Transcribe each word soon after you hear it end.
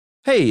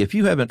Hey, if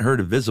you haven't heard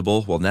of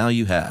Visible, well, now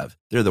you have.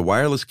 They're the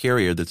wireless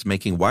carrier that's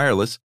making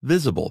wireless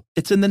visible.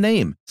 It's in the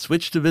name.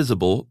 Switch to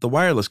Visible, the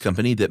wireless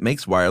company that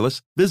makes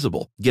wireless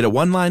visible. Get a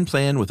one-line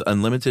plan with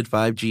unlimited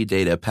 5G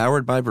data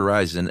powered by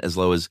Verizon as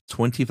low as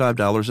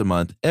 $25 a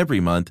month every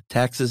month,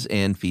 taxes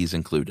and fees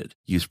included.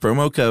 Use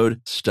promo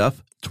code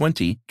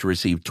STUFF20 to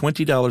receive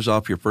 $20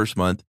 off your first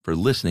month for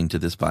listening to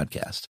this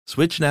podcast.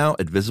 Switch now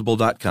at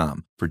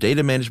Visible.com. For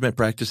data management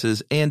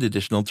practices and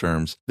additional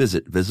terms,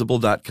 visit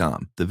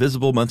Visible.com. The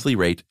Visible monthly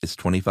rate is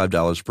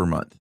 $25 per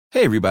month.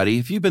 Hey everybody,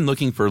 if you've been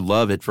looking for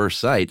love at first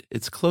sight,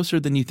 it's closer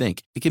than you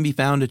think. It can be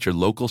found at your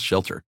local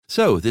shelter.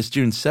 So this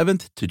June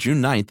 7th to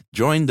June 9th,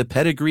 join the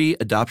Pedigree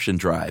Adoption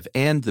Drive,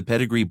 and the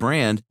Pedigree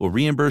brand will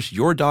reimburse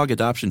your dog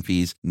adoption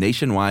fees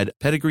nationwide.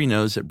 Pedigree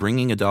knows that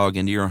bringing a dog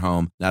into your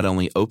home not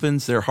only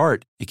opens their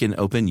heart, it can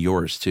open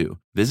yours too.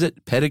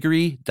 Visit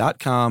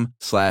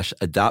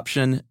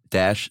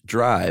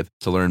pedigree.com/adoption-drive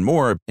to learn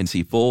more and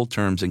see full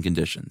terms and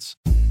conditions.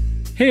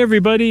 Hey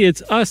everybody,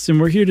 it's us, and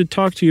we're here to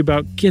talk to you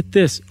about, get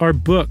this, our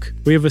book.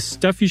 We have a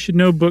Stuff You Should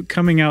Know book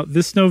coming out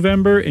this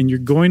November, and you're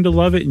going to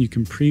love it, and you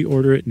can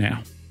pre-order it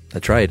now.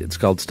 That's right. It's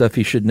called Stuff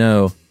You Should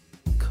Know,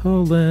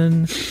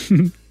 an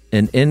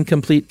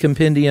incomplete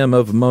compendium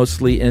of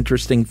mostly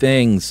interesting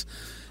things.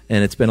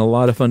 And it's been a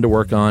lot of fun to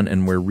work on,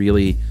 and we're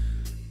really,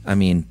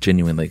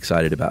 genuinely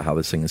excited about how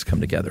this thing has come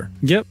together.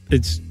 Yep,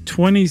 it's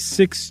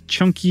 26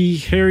 chunky,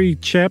 hairy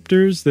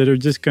chapters that are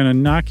just going to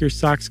knock your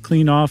socks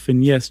clean off.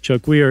 And yes,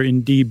 Chuck, we are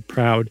indeed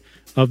proud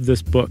of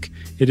this book.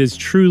 It is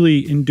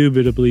truly,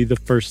 indubitably the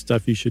first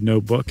Stuff You Should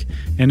Know book.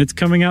 And it's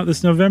coming out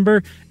this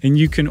November, and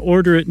you can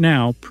order it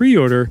now,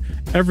 pre-order,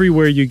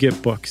 everywhere you get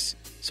books.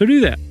 So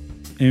do that.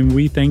 And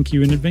we thank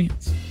you in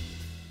advance.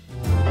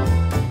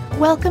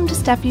 Welcome to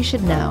Stuff You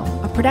Should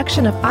Know, a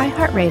production of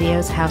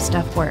iHeartRadio's How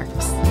Stuff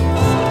Works.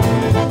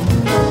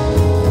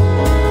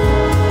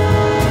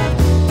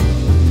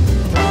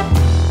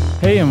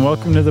 Hey, and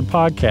welcome to the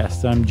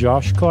podcast. I'm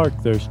Josh Clark.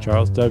 There's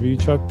Charles W.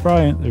 Chuck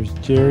Bryant. There's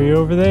Jerry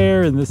over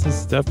there, and this is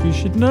Stuff You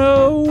Should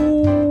Know.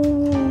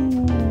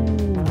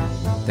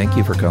 Thank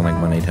you for calling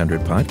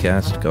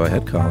 1-800-PODCAST. Go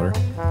ahead, caller.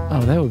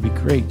 Oh, that would be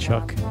great,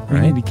 Chuck. We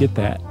Right? need to get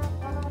that.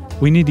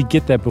 We need to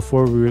get that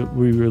before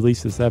we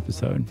release this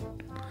episode.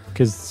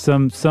 Because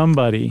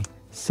somebody,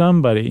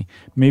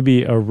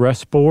 maybe a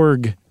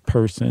Rusborg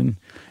person,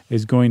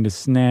 is going to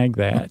snag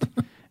that,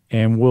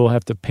 and we'll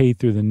have to pay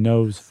through the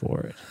nose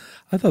for it.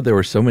 I thought there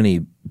were so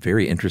many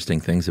very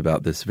interesting things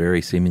about this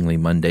very seemingly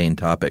mundane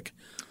topic.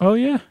 Oh,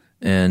 yeah.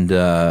 And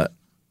I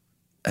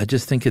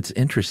just think it's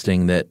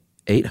interesting that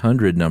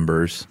 800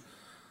 numbers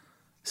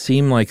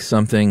seem like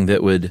something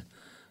that would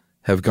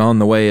have gone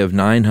the way of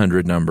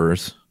 900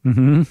 numbers,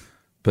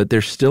 but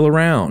they're still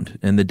around.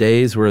 In the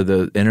days where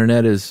the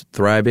internet is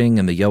thriving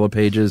and the Yellow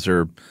Pages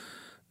are,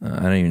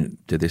 do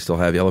they still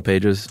have Yellow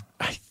Pages?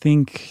 I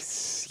think,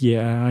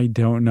 yeah, I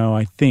don't know.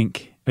 I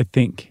think.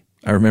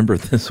 I remember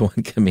this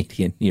one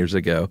comedian years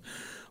ago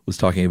was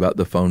talking about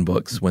the phone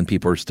books when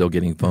people were still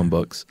getting phone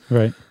books.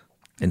 Right.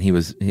 And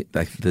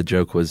the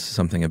joke was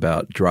something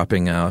about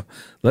dropping out.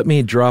 Let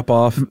me drop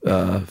off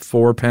a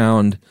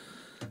 4-pound,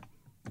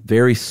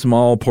 very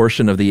small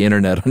portion of the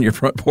internet on your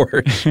front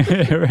porch.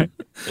 Right.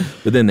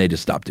 But then they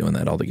just stopped doing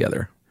that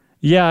altogether.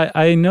 Yeah,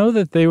 I know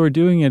that they were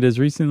doing it as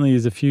recently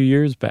as a few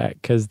years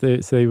back because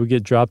they would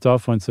get dropped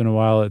off once in a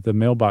while at the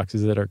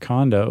mailboxes at our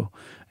condo.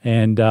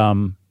 And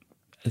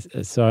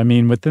so,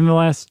 within the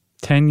last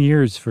 10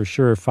 years for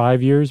sure,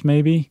 5 years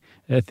maybe,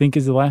 I think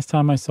is the last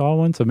time I saw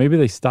one. So maybe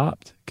they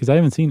stopped because I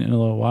haven't seen it in a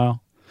little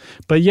while.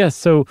 But yes,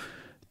 so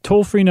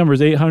toll-free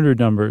numbers, 800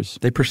 numbers.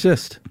 They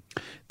persist.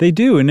 They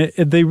do, and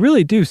they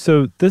really do.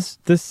 So this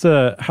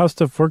How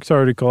Stuff Works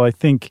article, I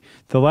think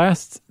the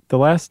last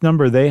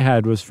number they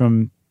had was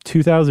from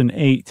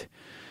 2008,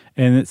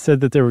 and it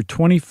said that there were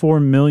 24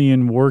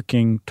 million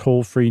working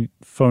toll-free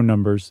phone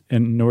numbers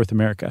in North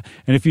America.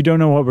 And if you don't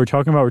know what we're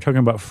talking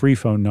about free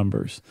phone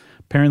numbers.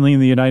 Apparently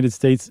in the United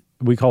States,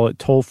 we call it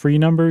toll-free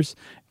numbers.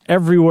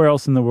 Everywhere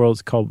else in the world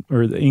is called,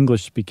 or the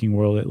English-speaking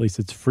world at least,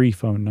 it's free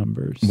phone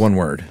numbers. One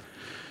word.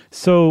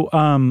 So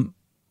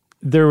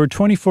there were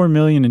 24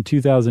 million in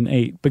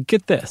 2008. But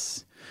get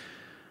this.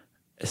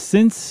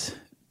 Since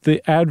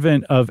the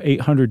advent of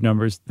 800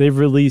 numbers, they've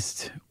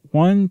released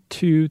 7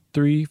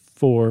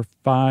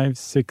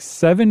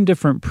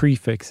 different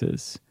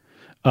prefixes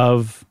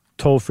of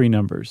toll-free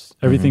numbers.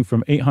 Everything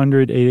from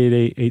 800,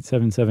 888,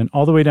 877,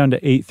 all the way down to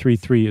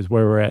 833 is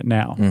where we're at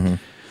now.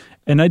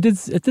 And I did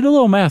a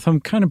little math. I'm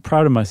kind of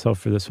proud of myself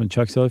for this one,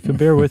 Chuck, so if you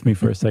bear with me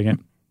for a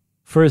second.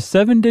 For a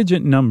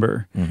 7-digit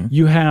number,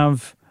 you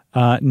have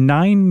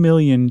 9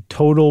 million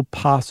total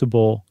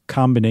possible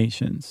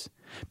combinations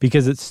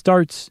because it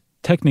starts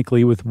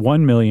technically with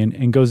 1 million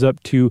and goes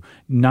up to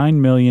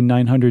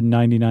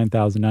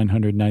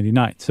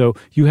 9,999,999. So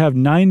you have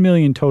 9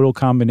 million total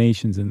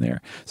combinations in there.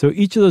 So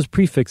each of those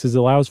prefixes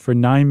allows for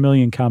 9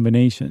 million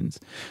combinations.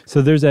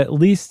 So there's at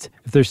least,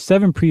 if there's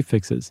 7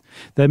 prefixes,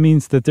 that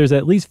means that there's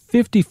at least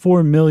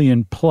 54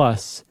 million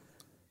plus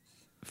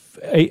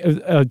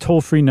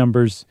toll-free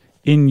numbers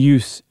in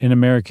use in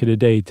America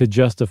today to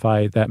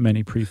justify that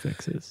many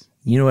prefixes.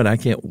 You know what I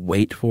can't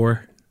wait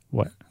for?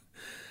 What?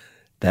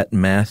 That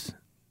math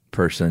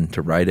person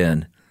to write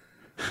in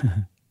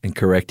and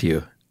correct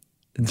you.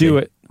 And Do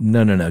say, it.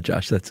 No,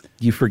 Josh.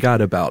 You forgot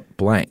about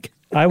blank.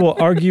 I will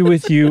argue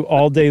with you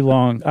all day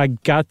long. I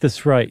got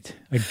this right.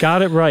 I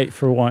got it right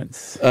for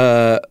once.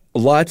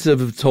 Lots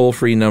of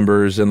toll-free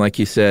numbers, and like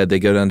you said, they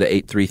go down to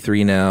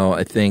 833 now.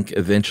 I think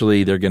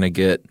eventually they're going to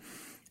get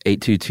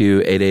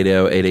 822, 880,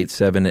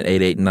 887, and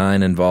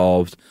 889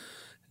 involved.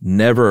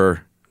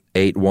 Never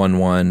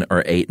 811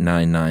 or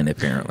 899,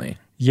 apparently.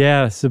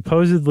 Yeah,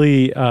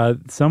 supposedly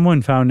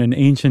someone found an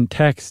ancient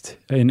text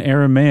in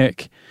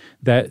Aramaic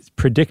that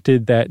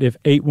predicted that if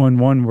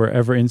 811 were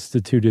ever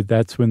instituted,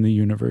 that's when the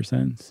universe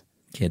ends.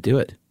 Can't do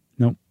it.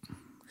 Nope.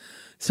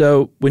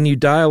 So when you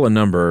dial a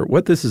number,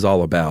 what this is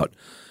all about,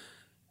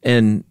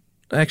 and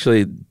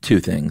actually two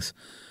things.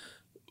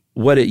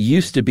 What it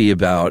used to be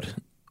about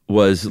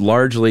was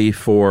largely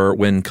for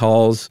when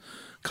calls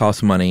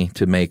cost money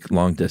to make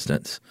long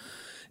distance.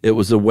 It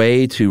was a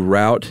way to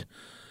route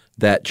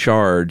that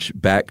charge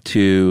back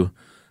to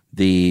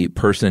the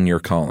person you're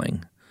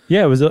calling.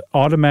 Yeah, it was an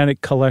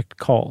automatic collect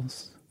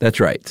calls. That's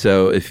right.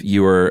 So if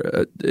you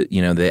were,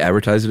 they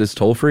advertise it as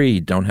toll-free,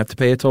 you don't have to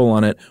pay a toll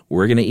on it.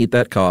 We're going to eat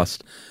that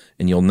cost,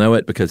 and you'll know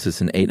it because it's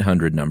an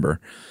 800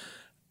 number.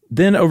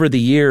 Then over the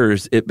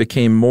years, it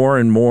became more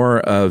and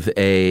more of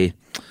a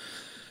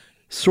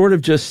sort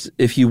of just,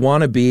 if you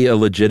want to be a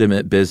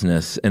legitimate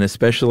business, and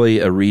especially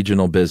a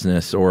regional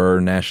business or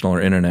national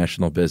or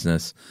international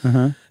business,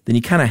 then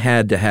you kind of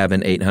had to have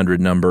an 800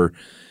 number,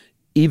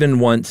 even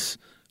once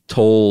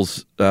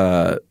tolls,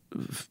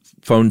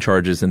 phone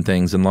charges and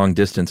things and long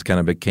distance kind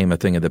of became a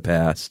thing of the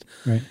past.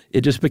 Right.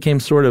 It just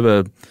became sort of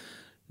a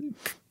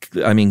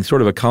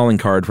calling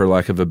card, for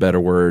lack of a better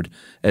word,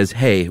 as,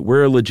 hey,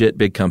 we're a legit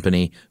big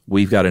company.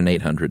 We've got an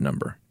 800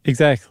 number.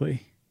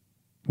 Exactly.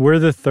 We're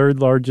the third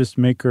largest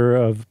maker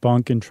of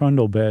bunk and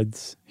trundle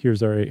beds.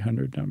 Here's our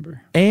 800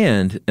 number.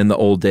 And in the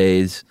old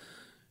days,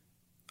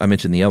 I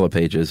mentioned the Yellow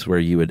Pages where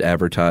you would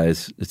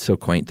advertise. It's so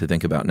quaint to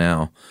think about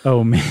now.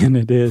 Oh, man,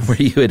 it is.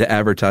 Where you would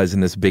advertise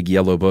in this big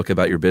yellow book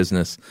about your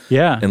business.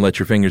 Yeah. And let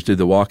your fingers do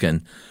the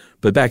walking.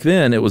 But back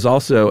then, it was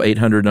also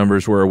 800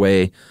 numbers were a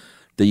way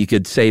that you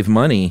could save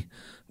money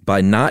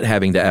by not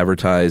having to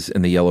advertise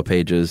in the Yellow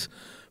Pages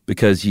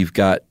because you've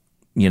got,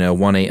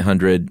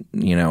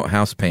 1-800,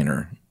 house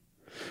painter.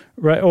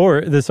 Right.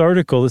 Or this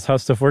How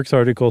Stuff Works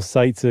article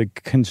cites a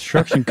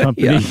construction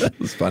company Yeah, that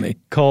was funny.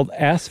 called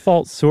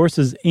Asphalt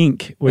Sources,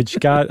 Inc., which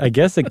got, I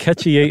guess, a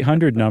catchy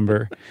 800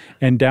 number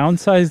and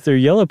downsized their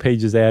Yellow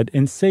Pages ad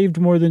and saved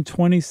more than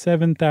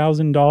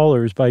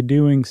 $27,000 by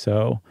doing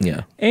so.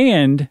 Yeah.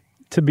 And,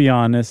 to be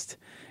honest,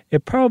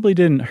 it probably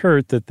didn't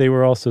hurt that they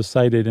were also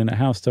cited in a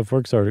How Stuff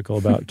Works article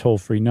about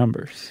toll-free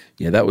numbers.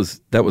 Yeah, that was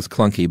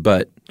clunky,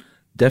 but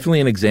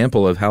definitely an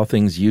example of how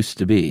things used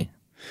to be.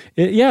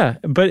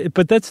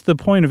 But that's the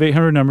point of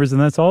 800 numbers,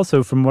 and that's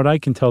also, from what I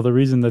can tell, the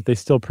reason that they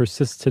still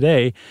persist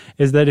today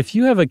is that if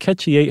you have a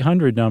catchy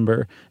 800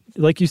 number,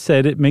 like you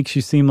said, it makes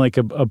you seem like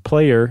a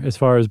player as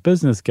far as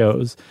business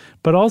goes,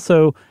 but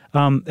also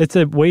it's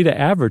a way to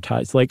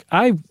advertise. Like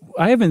I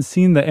haven't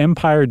seen the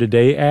Empire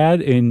Today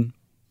ad in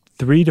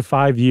 3 to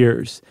 5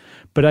 years,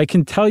 but I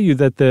can tell you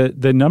that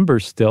the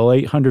number's still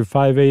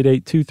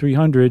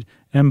 800-588-2300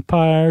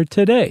 Empire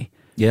Today.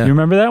 Yeah. You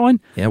remember that one?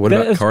 Yeah, what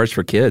about Cars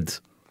for Kids?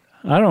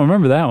 I don't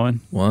remember that one.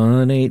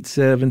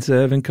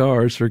 1-877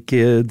 Cars for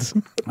Kids.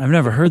 I've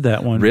never heard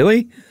that one.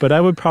 Really? But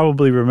I would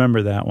probably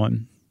remember that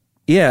one.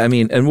 Yeah, I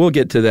mean, and we'll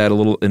get to that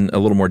in a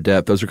little more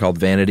depth. Those are called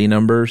vanity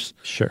numbers.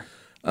 Sure.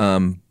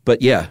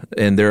 But yeah,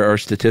 and there are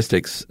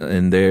statistics,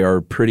 and they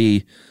are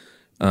pretty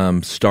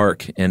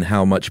stark in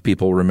how much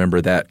people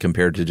remember that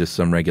compared to just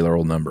some regular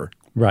old number.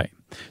 Right.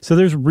 So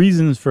there's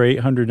reasons for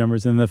 800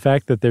 numbers, and the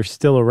fact that they're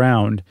still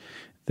around,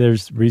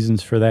 there's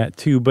reasons for that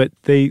too. But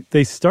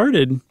they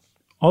started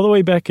all the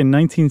way back in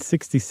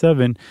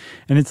 1967,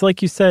 and it's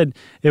like you said,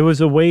 it was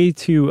a way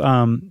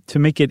to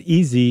make it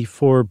easy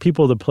for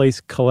people to place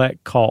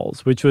collect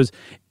calls, which was,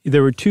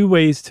 there were two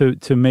ways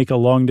to make a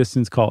long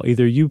distance call.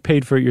 Either you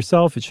paid for it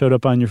yourself, it showed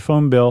up on your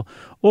phone bill,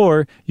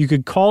 or you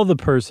could call the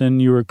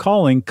person you were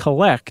calling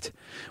collect,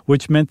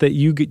 which meant that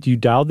you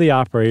dialed the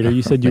operator.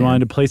 You said you wanted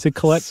to place a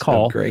collect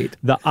call. Great.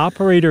 The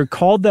operator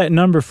called that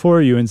number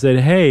for you and said,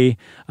 "Hey,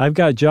 I've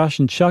got Josh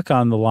and Chuck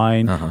on the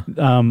line.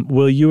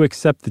 Will you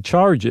accept the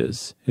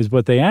charges?" is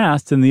what they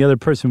asked, and the other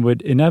person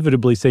would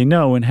inevitably say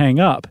no and hang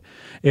up.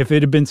 If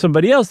it had been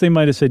somebody else, they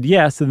might have said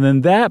yes, and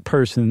then that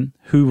person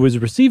who was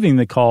receiving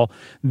the call,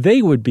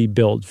 they would be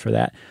billed for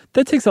that.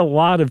 That takes a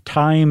lot of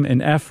time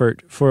and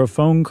effort for a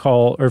phone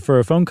call or for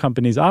a phone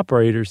company's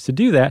operators to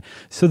do that.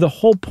 So the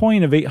whole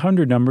point of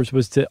 800 numbers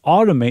was to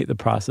automate the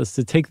process,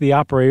 to take the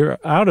operator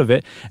out of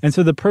it. And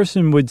so the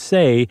person would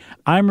say,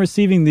 "I'm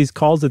receiving these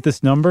calls at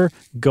this number,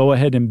 go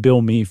ahead and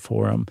bill me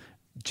for them,"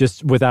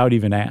 just without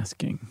even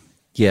asking.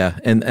 Yeah,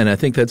 and I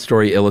think that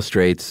story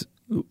illustrates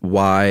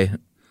why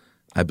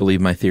I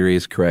believe my theory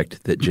is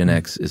correct, that Gen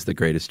X is the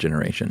greatest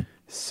generation.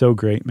 So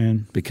great,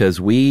 man. Because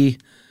we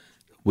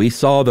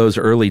saw those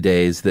early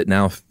days that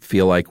now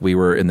feel like we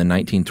were in the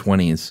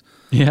 1920s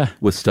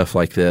with stuff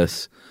like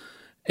this,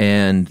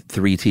 and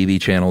 3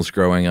 TV channels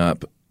growing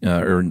up,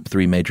 or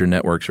 3 major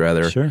networks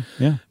rather. Sure,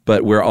 yeah.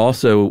 But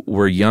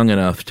we're young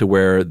enough to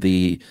where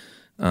the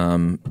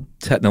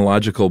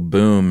technological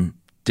boom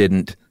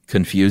didn't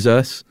confuse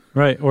us.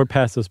 Right, or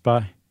pass us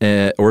by.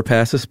 And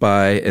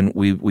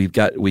we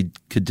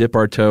could dip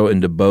our toe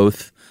into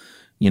both.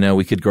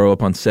 We could grow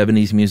up on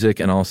 70s music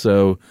and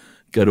also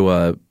go to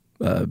a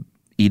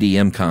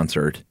EDM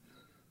concert,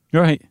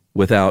 right?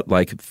 Without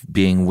like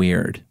being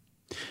weird.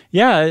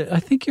 Yeah, I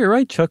think you're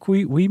right, Chuck.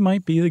 We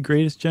might be the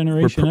greatest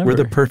generation ever. We're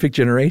the perfect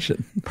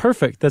generation.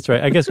 Perfect. That's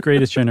right. I guess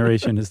greatest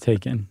generation is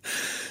taken.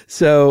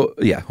 So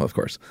yeah, well, of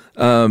course.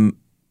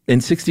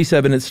 In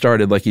 '67 it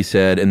started, like you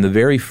said, and the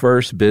very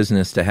first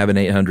business to have an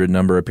 800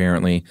 number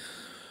apparently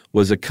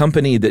was a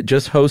company that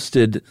just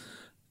hosted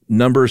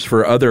numbers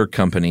for other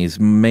companies,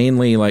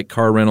 mainly like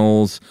car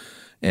rentals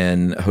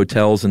and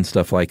hotels and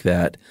stuff like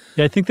that.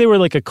 Yeah, I think they were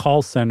like a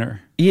call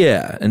center.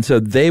 Yeah, and so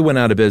they went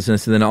out of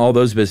business, and then all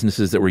those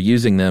businesses that were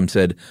using them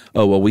said,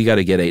 oh, well, we got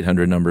to get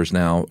 800 numbers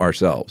now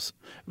ourselves.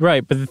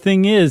 Right, but the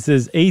thing is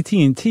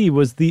AT&T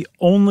was the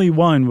only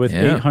one with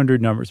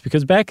 800 numbers,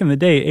 because back in the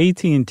day,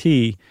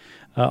 AT&T,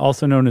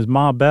 also known as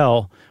Ma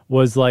Bell,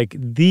 was like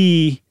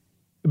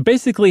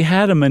basically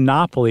had a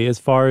monopoly as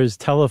far as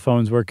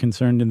telephones were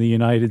concerned in the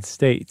United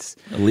States.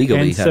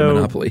 Legally had a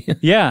monopoly.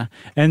 Yeah.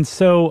 And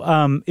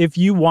so if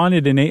you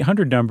wanted an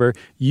 800 number,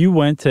 you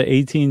went to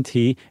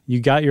AT&T, you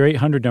got your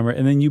 800 number,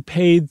 and then you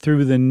paid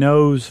through the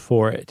nose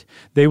for it.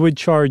 They would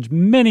charge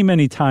many,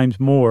 many times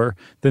more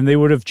than they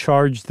would have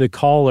charged the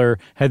caller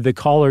had the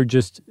caller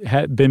just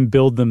had been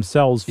billed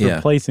themselves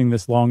for placing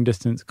this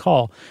long-distance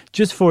call,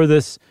 just for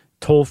this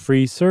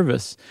toll-free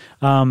service.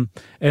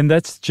 And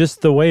that's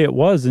just the way it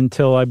was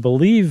until, I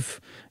believe,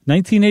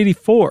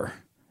 1984.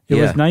 It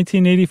was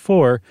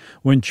 1984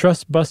 when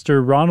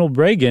trustbuster Ronald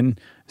Reagan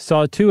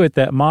saw to it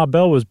that Ma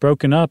Bell was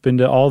broken up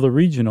into all the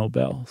regional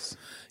bells.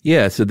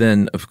 Yeah, so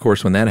then, of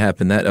course, when that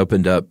happened, that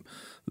opened up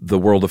the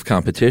world of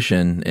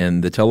competition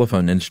and the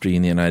telephone industry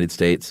in the United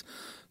States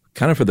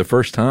kind of for the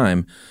first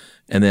time.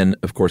 And then,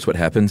 of course, what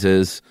happens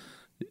is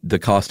the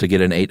cost to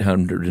get an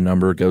 800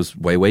 number goes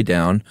way, way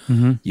down.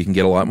 Mm-hmm. You can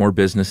get a lot more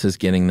businesses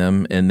getting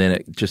them. And then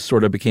it just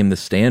sort of became the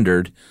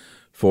standard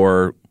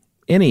for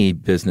any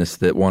business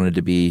that wanted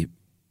to be,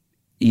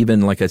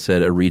 even, like I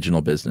said, a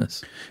regional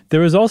business.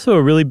 There was also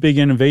a really big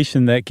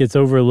innovation that gets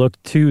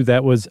overlooked, too,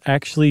 that was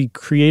actually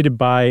created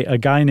by a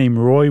guy named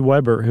Roy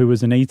Weber, who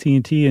was an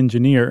AT&T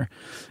engineer.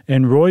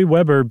 And Roy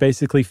Weber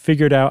basically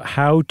figured out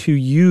how to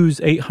use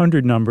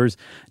 800 numbers,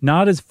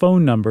 not as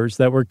phone numbers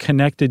that were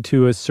connected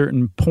to a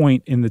certain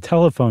point in the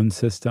telephone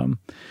system,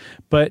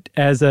 but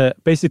as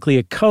basically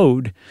a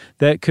code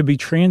that could be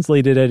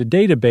translated at a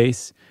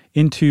database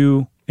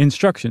into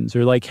instructions,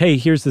 or like, hey,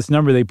 here's this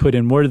number they put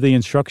in. What are the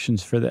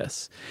instructions for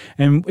this?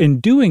 And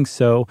in doing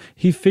so,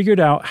 he figured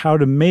out how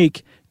to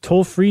make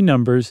toll-free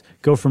numbers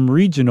go from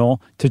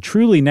regional to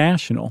truly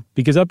national,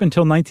 because up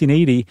until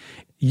 1980,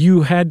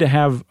 you had to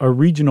have a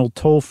regional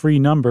toll-free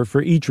number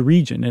for each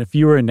region. And if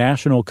you were a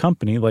national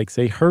company, like,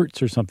 say,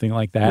 Hertz or something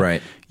like that,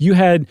 right, you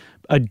had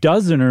a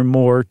dozen or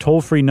more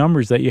toll-free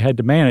numbers that you had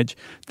to manage.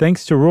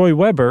 Thanks to Roy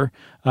Weber,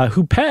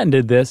 who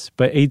patented this,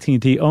 but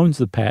AT&T owns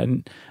the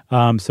patent,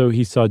 so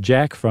he saw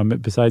jack from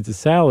it besides the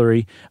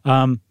salary.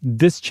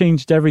 This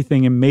changed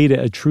everything and made it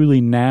a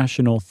truly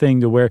national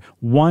thing, to where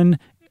one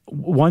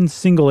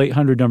single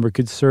 800 number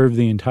could serve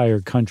the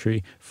entire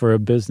country for a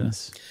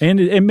business. And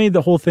it made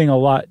the whole thing a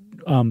lot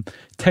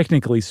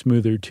technically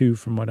smoother, too,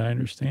 from what I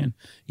understand.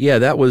 Yeah,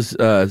 that was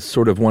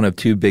sort of one of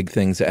two big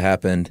things that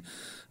happened.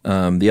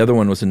 The other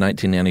one was in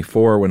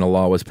 1994 when a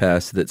law was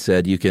passed that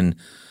said you can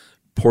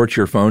port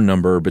your phone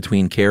number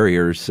between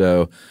carriers.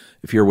 So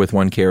if you're with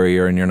one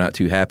carrier and you're not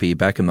too happy,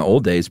 back in the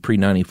old days,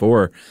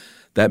 pre-94,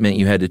 that meant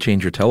you had to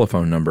change your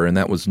telephone number, and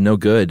that was no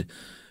good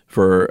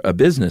for a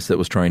business that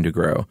was trying to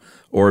grow,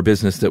 or a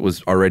business that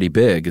was already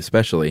big,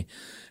 especially.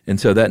 And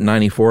so that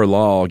 94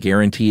 law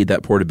guaranteed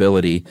that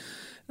portability.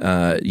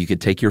 You could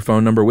take your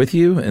phone number with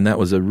you, and that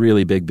was a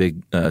really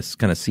big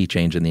kind of sea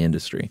change in the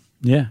industry.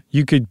 Yeah,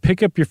 you could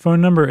pick up your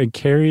phone number and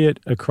carry it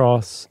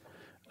across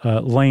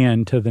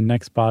land to the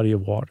next body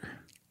of water.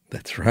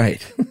 That's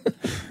right.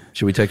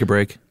 Should we take a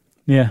break?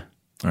 Yeah.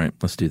 All right,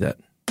 let's do that.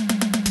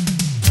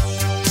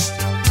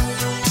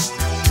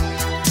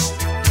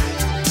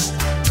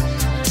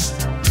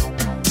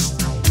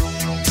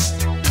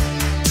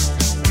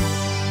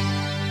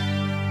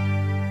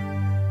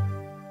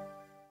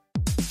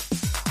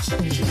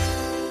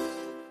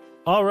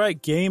 All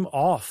right, game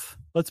off.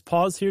 Let's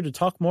pause here to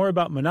talk more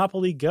about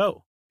Monopoly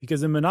Go.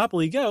 Because in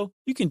Monopoly Go,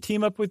 you can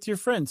team up with your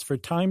friends for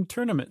timed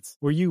tournaments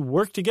where you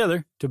work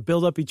together to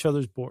build up each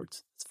other's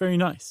boards. It's very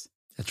nice.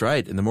 That's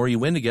right. And the more you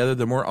win together,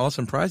 the more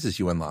awesome prizes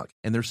you unlock.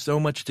 And there's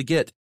so much to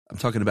get. I'm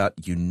talking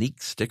about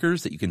unique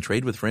stickers that you can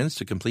trade with friends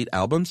to complete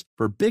albums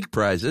for big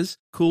prizes,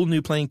 cool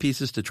new playing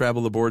pieces to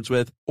travel the boards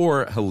with,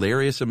 or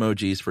hilarious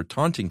emojis for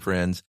taunting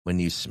friends when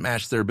you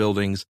smash their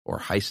buildings or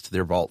heist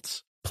their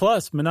vaults.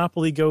 Plus,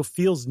 Monopoly Go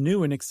feels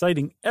new and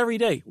exciting every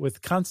day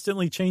with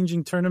constantly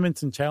changing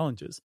tournaments and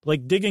challenges,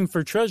 like digging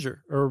for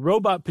treasure or a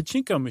robot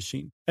pachinko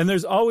machine. And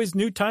there's always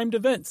new timed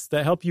events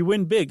that help you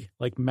win big,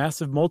 like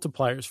massive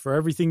multipliers for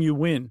everything you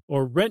win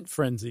or rent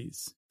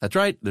frenzies. That's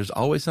right. There's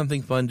always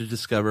something fun to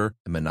discover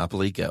in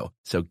Monopoly Go.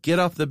 So get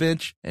off the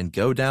bench and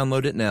go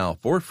download it now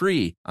for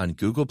free on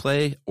Google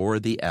Play or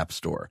the App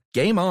Store.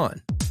 Game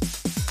on!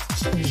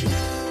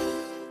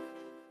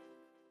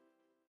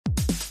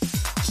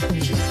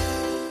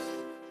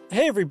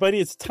 Hey everybody,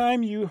 it's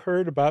time you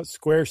heard about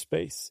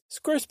Squarespace.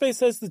 Squarespace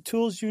has the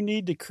tools you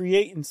need to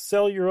create and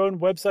sell your own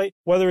website.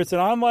 Whether it's an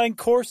online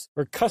course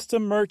or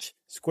custom merch,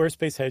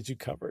 Squarespace has you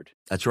covered.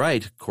 That's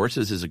right.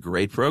 Courses is a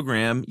great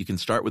program. You can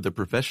start with a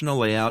professional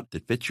layout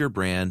that fits your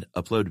brand,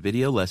 upload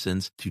video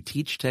lessons to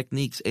teach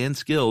techniques and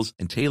skills,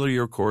 and tailor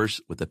your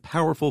course with a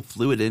powerful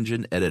Fluid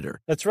Engine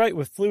editor. That's right.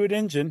 With Fluid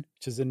Engine,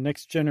 which is a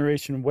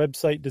next-generation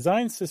website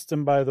design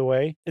system, by the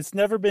way, it's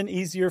never been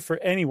easier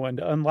for anyone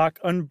to unlock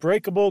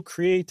unbreakable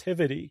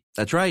creativity.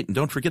 That's right. And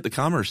don't forget the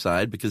commerce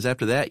side, because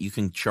after that, you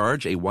can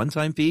charge a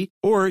one-time fee,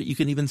 or you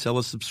can even sell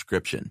a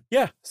subscription.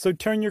 Yeah, so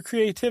turn your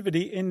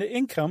creativity into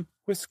income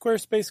with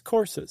Squarespace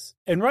courses.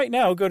 And right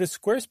now, go to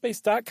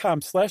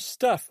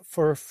squarespace.com/stuff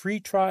for a free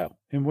trial.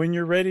 And when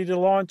you're ready to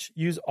launch,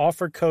 use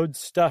offer code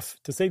STUFF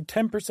to save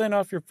 10%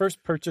 off your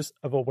first purchase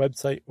of a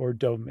website or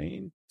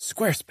domain.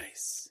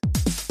 Squarespace.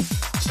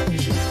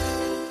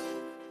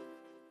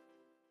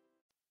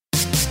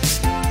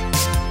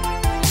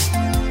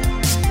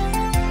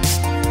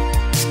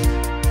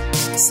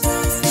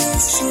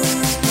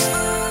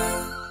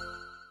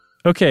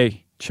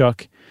 Okay,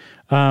 Chuck.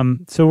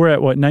 So we're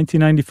at,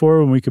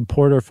 1994 when we could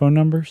port our phone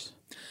numbers?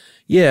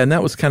 Yeah, and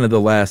that was kind of the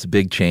last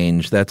big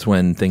change. That's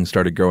when things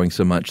started growing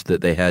so much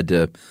that they had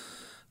to,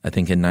 I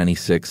think in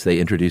 96, they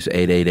introduced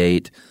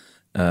 888,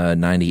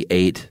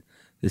 98.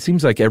 It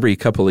seems like every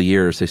couple of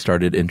years they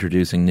started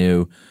introducing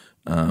new,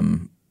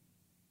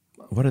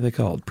 what are they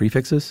called?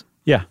 Prefixes?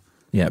 Yeah.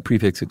 Yeah,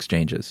 prefix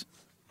exchanges.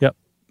 Yep.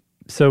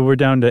 So we're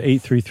down to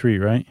 833,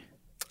 right?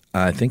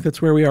 I think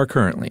that's where we are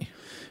currently.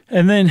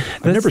 And then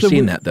I've never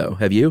seen that, though.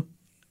 Have you?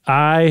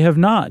 I have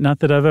not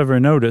that I've ever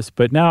noticed,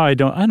 but now I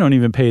don't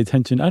even pay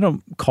attention. I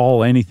don't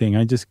call anything.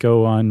 I just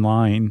go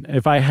online.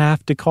 If I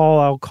have to call,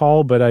 I'll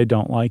call, but I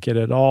don't like it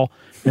at all.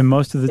 And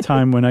most of the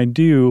time when I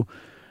do,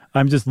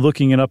 I'm just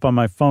looking it up on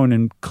my phone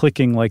and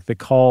clicking like the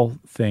call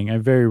thing. I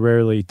very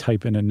rarely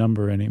type in a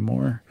number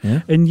anymore.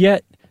 Yeah. And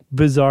yet,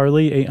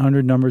 bizarrely,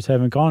 800 numbers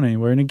haven't gone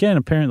anywhere. And again,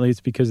 apparently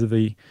it's because of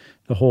the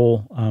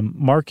whole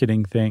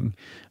marketing thing,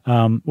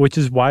 which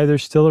is why they're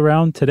still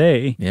around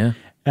today. Yeah.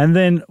 And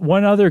then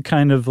one other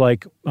kind of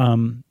like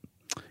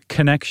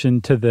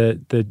connection to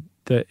the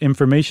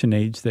information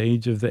age, the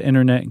age of the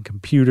internet and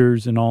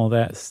computers and all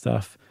that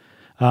stuff,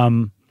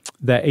 that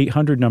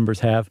 800 numbers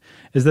have,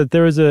 is that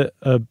there was a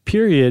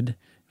period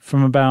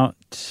from about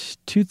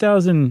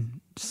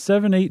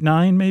 2007, 8,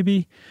 9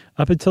 maybe,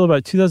 up until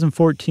about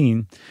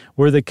 2014,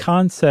 where the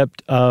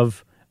concept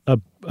of,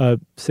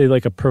 say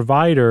like a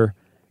provider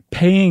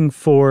paying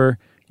for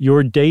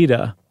your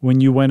data when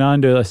you went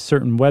onto a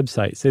certain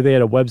website. Say they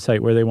had a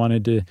website where they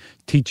wanted to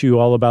teach you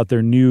all about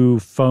their new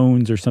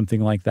phones or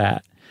something like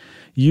that.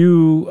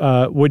 You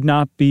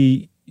wouldn't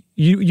be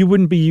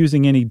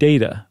using any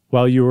data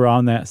while you were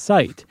on that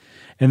site.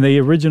 And they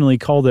originally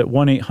called it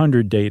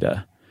 1-800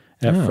 data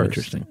at first.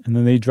 Interesting. And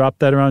then they dropped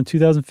that around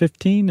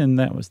 2015, and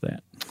that was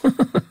that.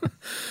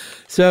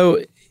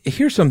 So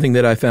here's something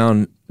that I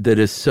found that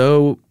is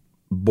so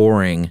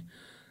boring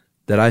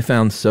that I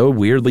found so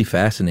weirdly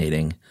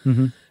fascinating.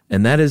 Mm-hmm.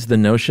 And that is the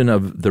notion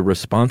of the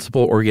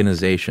responsible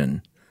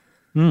organization.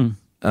 Maybe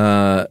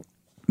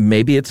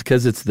it's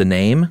because it's the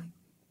name.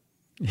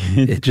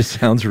 It just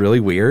sounds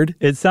really weird.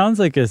 It sounds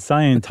like a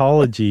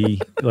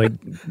Scientology like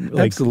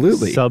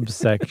Absolutely.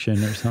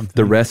 Subsection or something.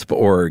 The RESP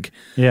org.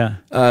 Yeah.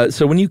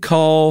 So when you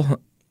call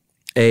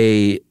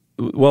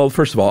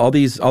first of all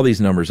these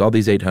numbers, all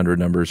these 800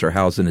 numbers are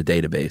housed in a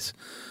database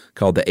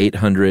called the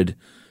 800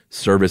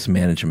 Service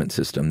Management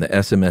System, the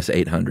SMS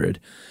 800.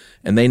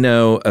 And they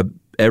know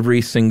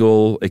every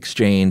single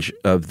exchange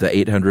of the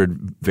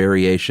 800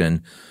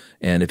 variation,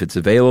 and if it's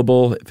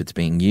available, if it's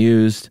being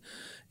used,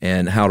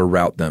 and how to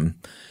route them.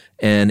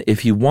 And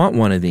if you want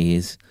one of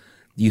these,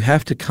 you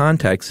have to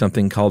contact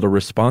something called a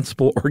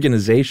responsible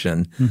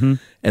organization. Mm-hmm.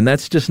 And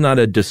that's just not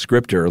a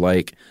descriptor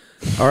like,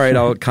 all right,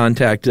 I'll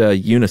contact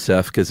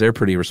UNICEF because they're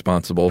pretty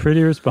responsible.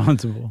 Pretty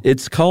responsible.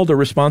 It's called a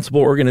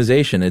responsible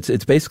organization.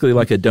 It's basically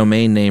like a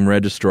domain name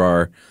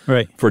registrar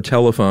for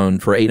telephone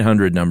for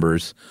 800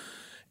 numbers.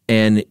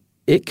 And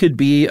it could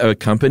be a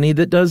company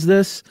that does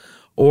this,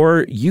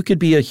 or you could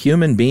be a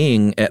human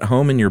being at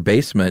home in your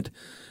basement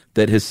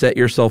that has set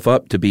yourself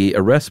up to be a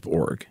RESP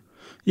org.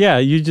 Yeah,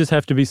 you just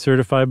have to be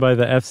certified by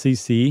the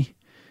FCC.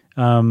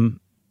 I'm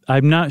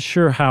not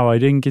sure how. I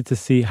didn't get to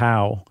see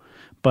how.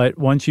 But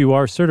once you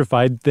are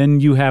certified, then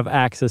you have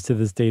access to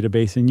this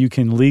database and you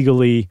can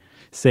legally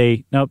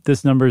say, nope,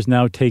 this number is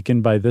now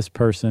taken by this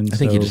person. I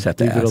think you just have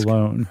to leave ask. it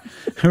alone.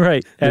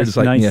 Right. They're Ask just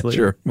like, nicely. yeah,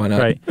 sure, why not?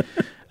 Right.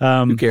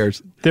 Who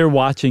cares? They're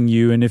watching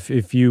you, and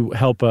if you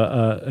help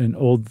an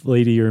old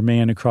lady or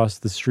man across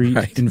the street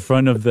Right. in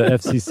front of the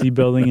FCC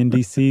building in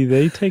D.C.,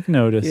 they take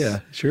notice. Yeah,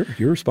 sure.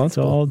 You're It's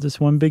responsible. all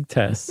just one big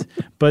test.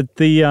 But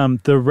the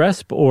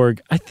RESP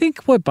org, I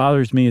think what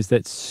bothers me is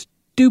that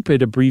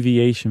stupid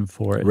abbreviation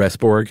for it.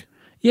 Resborg.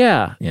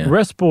 Yeah, Yeah.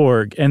 RESP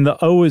org, and the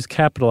O is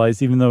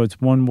capitalized even though it's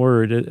one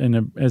word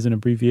as an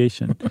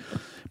abbreviation.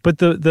 But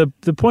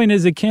the point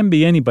is, it can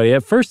be anybody.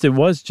 At first, it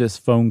was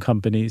just phone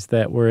companies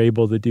that were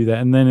able to do that,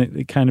 and then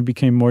it kind of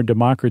became more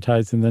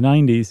democratized in the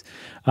 90s.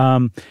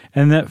 And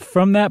that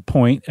from that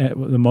point, at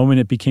the moment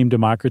it became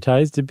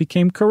democratized, it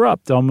became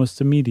corrupt almost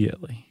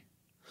immediately.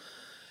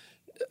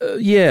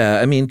 Yeah,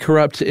 I mean,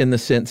 corrupt in the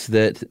sense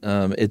that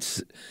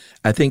it's,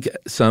 I think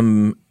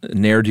some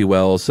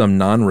ne'er-do-wells, some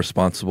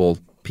non-responsible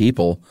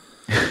people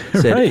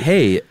said, Right.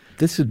 hey,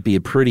 this would be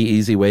a pretty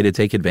easy way to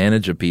take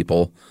advantage of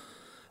people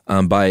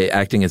by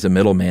acting as a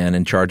middleman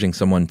and charging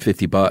someone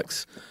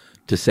 $50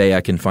 to say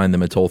I can find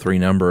them a toll-free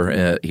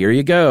number. Here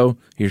you go.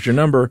 Here's your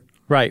number.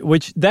 Right,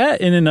 which that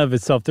in and of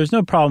itself, there's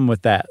no problem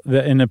with that.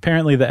 And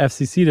apparently the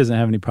FCC doesn't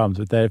have any problems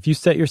with that. If you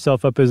set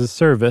yourself up as a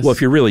service. Well, if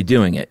you're really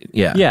doing it,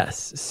 yeah.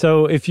 Yes.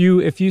 So if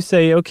you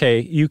say, okay,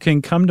 you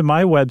can come to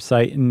my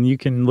website and you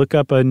can look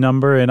up a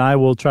number and I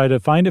will try to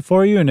find it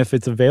for you. And if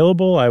it's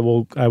available, I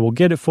will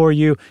get it for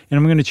you. And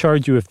I'm going to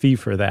charge you a fee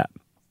for that.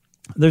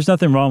 There's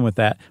nothing wrong with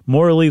that,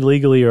 morally,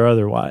 legally, or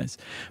otherwise.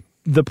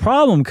 The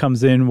problem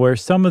comes in where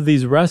some of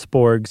these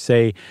RESP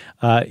say,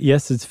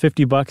 yes, it's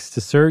 $50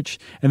 to search.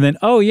 And then,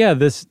 oh, yeah,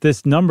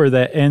 this number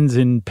that ends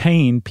in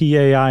PAIN,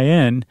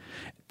 P-A-I-N,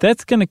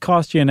 that's going to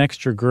cost you an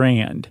extra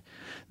 $1,000.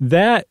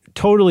 That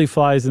totally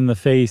flies in the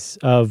face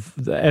of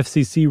the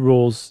FCC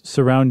rules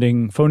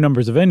surrounding phone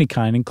numbers of any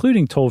kind,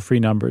 including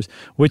toll-free numbers,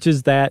 which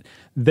is that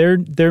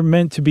they're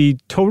meant to be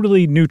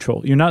totally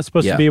neutral. You're not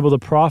supposed to be able to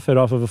profit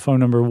off of a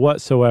phone number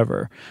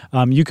whatsoever.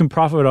 You can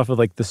profit off of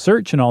like the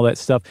search and all that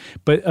stuff,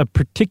 but a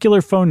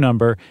particular phone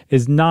number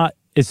is not.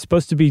 It's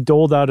supposed to be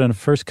doled out on a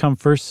first-come,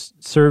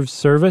 first-served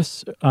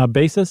service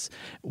basis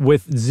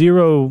with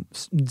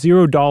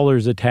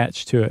 $0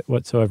 attached to it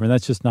whatsoever. And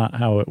that's just not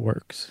how it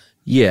works.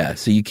 Yeah,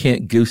 so you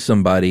can't goose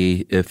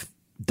somebody if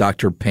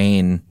Dr.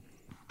 Payne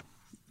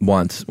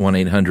wants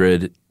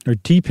 1-800 Or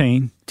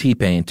T-Pain.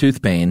 T-Pain,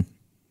 tooth pain.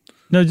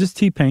 No, just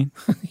T-Pain.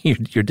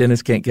 Your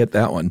dentist can't get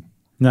that one.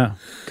 No,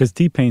 because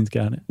T-Pain's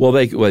got it. Well,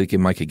 they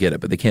might could get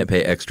it, but they can't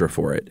pay extra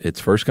for it. It's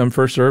first come,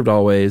 first served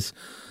always.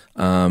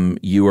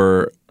 You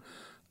are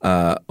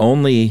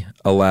only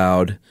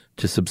allowed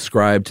to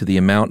subscribe to the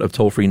amount of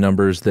toll-free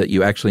numbers that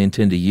you actually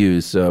intend to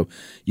use. So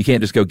you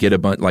can't just go get a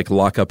bunch, like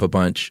lock up a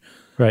bunch.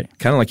 Right.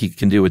 Kind of like you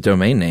can do with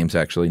domain names,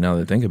 actually, now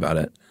that I think about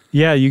it.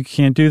 Yeah, you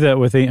can't do that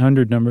with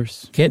 800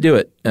 numbers. Can't do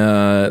it.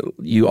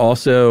 You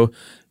also,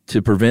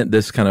 to prevent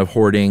this kind of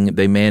hoarding,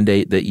 they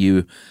mandate that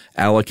you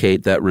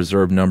allocate that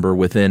reserve number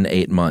within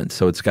 8 months.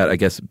 So it's got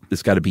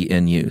to be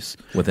in use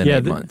within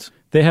 8 months.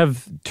 They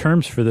have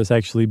terms for this,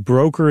 actually.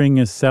 Brokering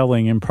is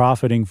selling and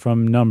profiting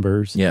from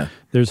numbers. Yeah.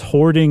 There's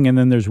hoarding, and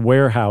then there's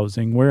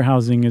warehousing.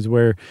 Warehousing is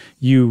where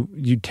you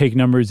take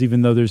numbers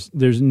even though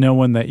there's no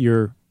one that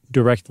you're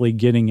directly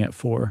getting it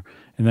for.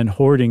 And then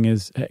hoarding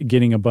is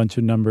getting a bunch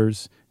of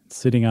numbers,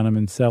 sitting on them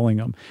and selling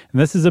them. And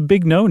this is a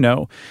big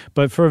no-no.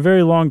 But for a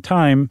very long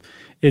time,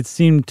 it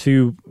seemed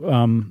to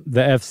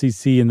the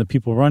FCC and the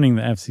people running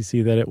the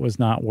FCC that it was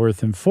not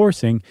worth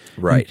enforcing.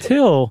 Right.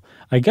 Until,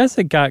 I guess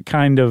it got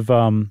kind of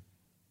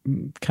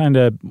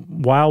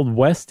Wild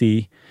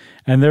Westy,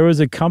 and there was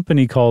a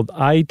company called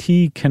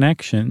IT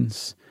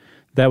Connections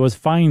that was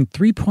fined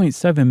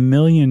 $3.7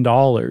 million.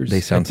 They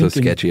sound so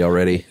sketchy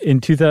already.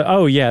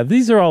 Oh yeah,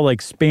 these are all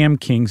like spam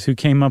kings who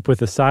came up with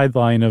a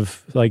sideline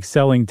of like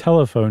selling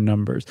telephone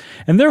numbers.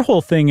 And their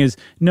whole thing is,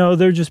 no,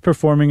 they're just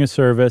performing a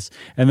service.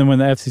 And then when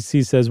the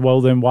FCC says, well,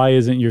 then why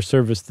isn't your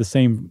service the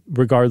same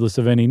regardless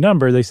of any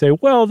number? They say,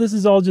 well, this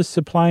is all just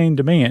supply and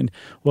demand.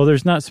 Well,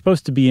 there's not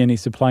supposed to be any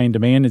supply and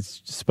demand.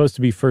 It's supposed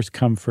to be first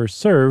come, first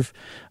serve.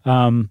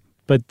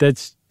 But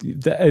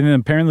and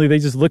apparently they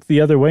just looked the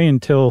other way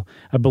until,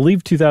 I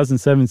believe,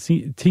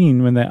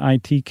 2017 when the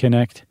IT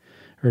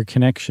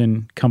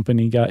Connection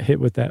company got hit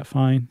with that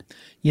fine.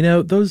 You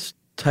know, those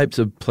types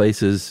of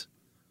places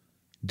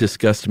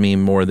disgust me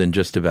more than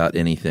just about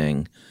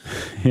anything.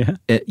 Yeah?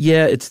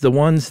 It's the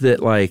ones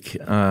that like,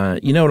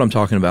 you know what I'm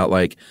talking about?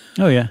 Like,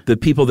 oh yeah, the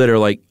people that are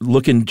like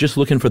looking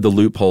for the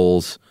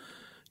loopholes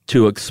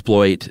to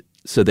exploit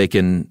so they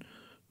can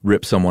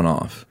rip someone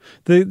off.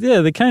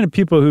 The kind of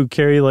people who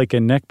carry like a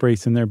neck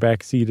brace in their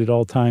back seat at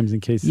all times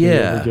in case they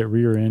ever get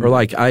rear-ended. Or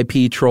like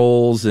IP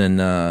trolls and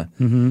yeah.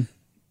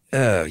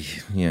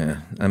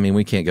 I mean,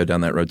 we can't go down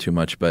that road too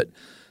much, but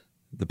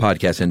the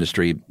podcast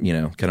industry, you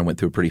know, kind of went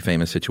through a pretty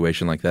famous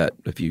situation like that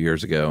a few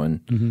years ago.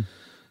 And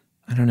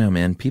I don't know,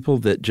 man, people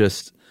that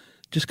just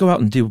go out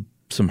and do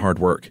some hard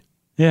work.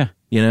 Yeah.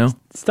 You know?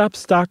 Stop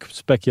stock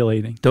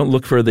speculating. Don't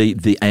look for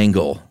the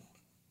angle,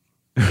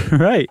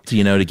 Right.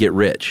 to get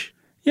rich.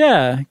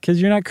 Yeah,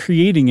 because you're not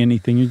creating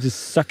anything. You're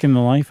just sucking the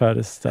life out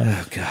of stuff.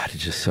 Oh, God,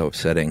 it's just so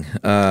upsetting.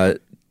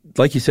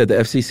 Like you said, the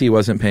FCC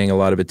wasn't paying a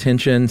lot of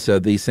attention, so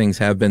these things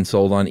have been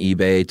sold on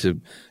eBay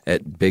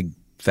at big,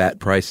 fat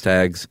price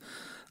tags.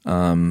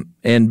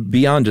 And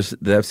beyond just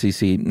the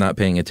FCC not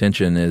paying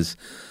attention is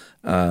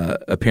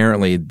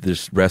apparently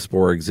this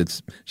Resborgs,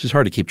 it's just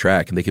hard to keep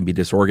track, and they can be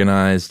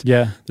disorganized.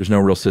 Yeah. There's no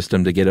real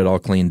system to get it all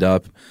cleaned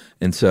up.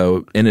 And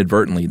so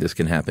inadvertently, this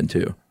can happen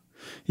too.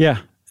 Yeah.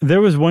 There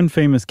was one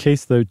famous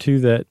case, though, too,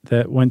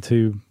 that went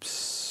to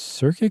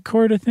circuit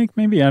court, I think,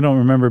 maybe. I don't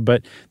remember.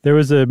 But there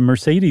was a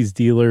Mercedes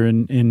dealer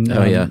in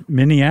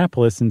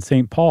Minneapolis and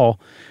St. Paul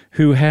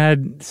who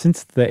had,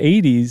 since the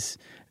 80s,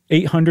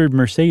 800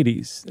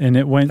 Mercedes. And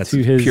it went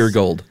to his... pure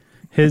gold.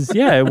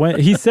 It went.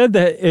 He said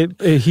that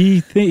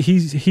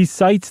he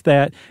cites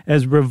that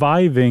as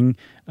reviving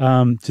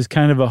just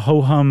kind of a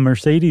ho-hum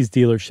Mercedes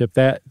dealership,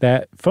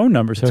 that phone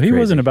number. So he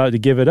wasn't about to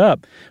give it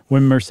up.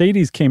 When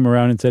Mercedes came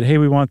around and said, hey,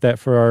 we want that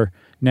for our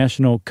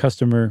national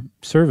customer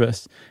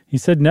service, he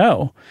said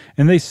no.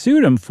 And they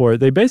sued him for it.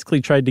 They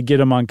basically tried to get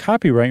him on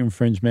copyright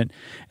infringement.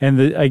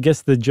 And I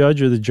guess the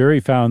judge or the jury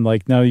found,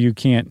 like, no, you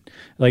can't,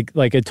 like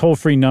a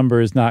toll-free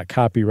number is not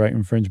copyright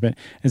infringement.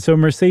 And so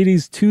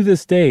Mercedes, to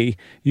this day,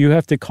 you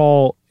have to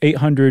call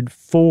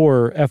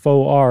 800-4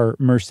 FOR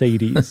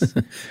Mercedes,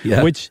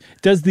 which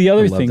does the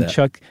other thing,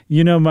 Chuck.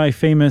 You know my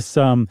famous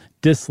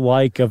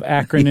dislike of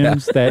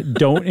acronyms that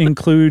don't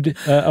include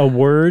a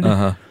word?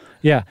 Uh-huh.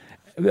 Yeah.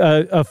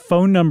 A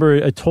phone number,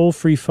 a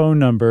toll-free phone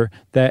number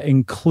that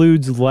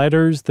includes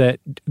letters that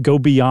go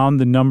beyond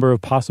the number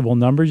of possible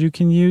numbers you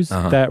can use,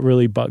 that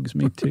really bugs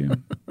me too.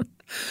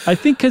 I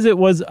think because it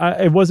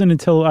wasn't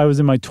until I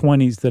was in my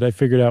 20s that I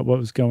figured out what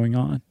was going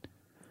on.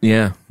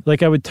 Yeah.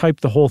 Like I would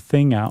type the whole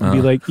thing out and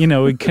be like,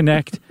 it'd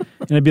connect,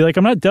 and I'd be like,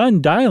 I'm not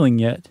done dialing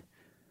yet.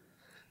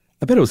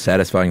 I bet it was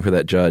satisfying for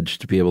that judge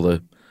to be able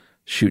to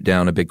shoot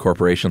down a big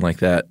corporation like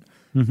that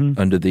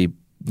under the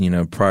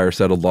prior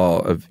settled law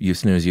of you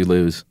snooze, you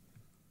lose.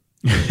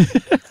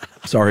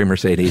 Sorry,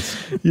 Mercedes.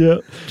 Yeah.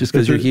 Just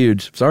because you're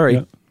huge. Sorry.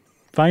 Yeah.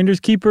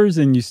 Finders keepers,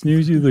 and you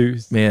snooze, you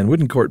lose. Man,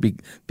 wouldn't court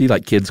be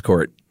like kids'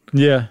 court?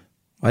 Yeah.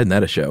 Why isn't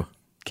that a show?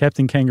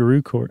 Captain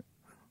Kangaroo Court.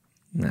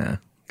 Nah,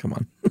 come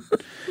on.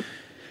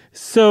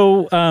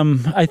 So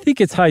I think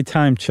it's high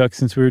time, Chuck,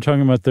 since we were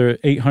talking about the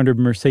 800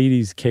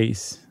 Mercedes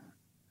case,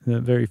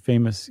 the very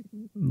famous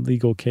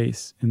legal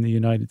case in the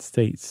United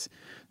States.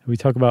 We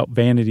talk about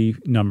vanity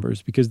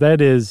numbers because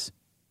that is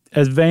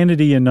as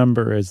vanity a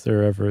number as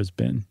there ever has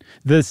been.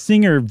 The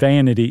singer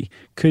Vanity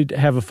could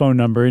have a phone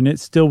number and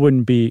it still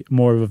wouldn't be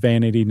more of a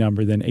vanity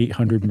number than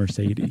 800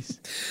 Mercedes.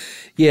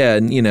 Yeah,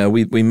 and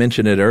we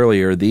mentioned it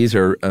earlier. These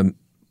are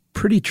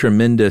pretty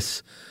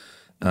tremendous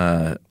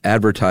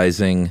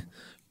advertising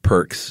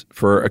perks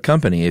for a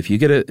company. If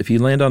you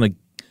land on a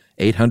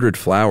 800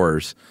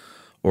 Flowers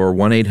or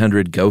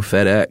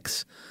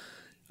 1-800-GO-FedEx,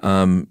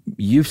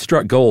 you've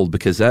struck gold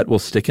because that will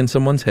stick in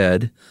someone's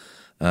head.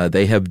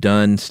 They have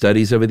done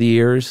studies over the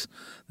years.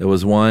 There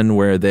was one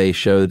where they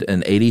showed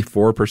an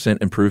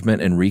 84%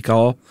 improvement in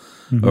recall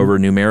over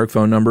numeric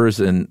phone numbers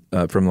and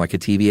from like a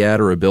TV ad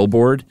or a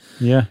billboard.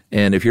 Yeah.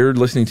 And if you're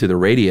listening to the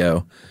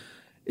radio,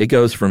 it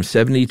goes from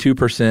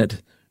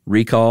 72%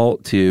 recall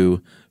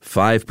to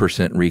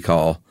 5%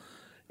 recall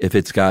if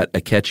it's got a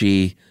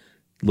catchy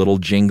little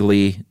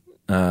jingly,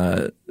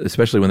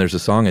 especially when there's a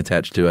song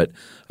attached to it,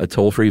 a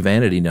toll-free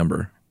vanity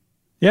number.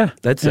 Yeah.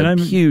 That's a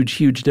huge,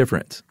 huge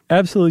difference.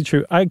 Absolutely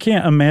true. I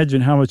can't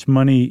imagine how much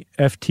money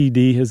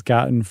FTD has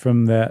gotten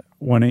from that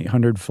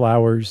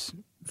 1-800-Flowers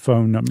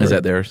phone number. Is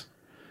that theirs?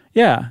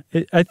 Yeah.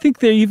 I think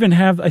they even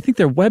have, I think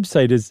their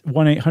website is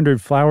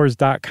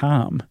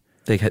 1-800-Flowers.com.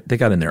 They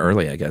got in there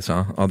early, I guess,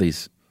 huh? All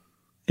these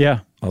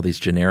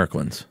generic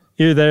ones.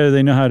 Either that or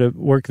they know how to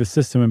work the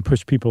system and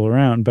push people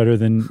around better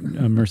than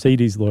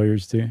Mercedes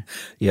lawyers do.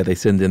 Yeah, they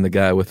send in the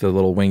guy with the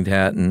little winged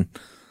hat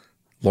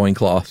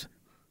loincloth.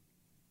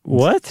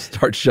 What?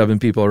 Start shoving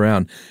people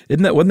around.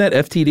 Wasn't that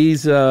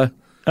FTD's?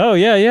 Oh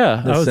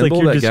yeah. I was like,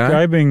 you're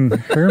describing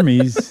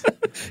Hermes.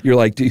 You're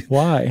like,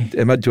 why?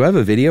 Do I have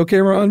a video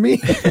camera on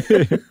me?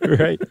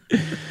 Right.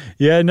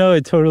 Yeah, no,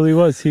 it totally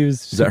was. He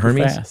was Is that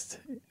Hermes? fast.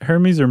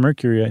 Hermes or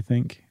Mercury, I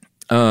think.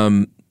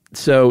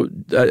 So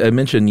I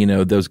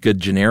mentioned, those good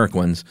generic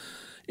ones.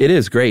 It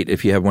is great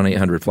if you have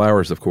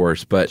 1-800-Flowers, of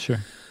course, but sure.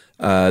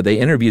 They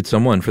interviewed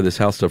someone for this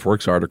How Stuff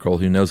Works article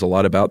who knows a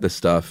lot about this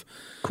stuff.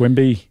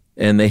 Quimby.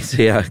 And they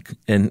say,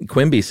 and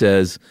Quimby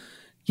says,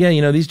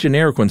 these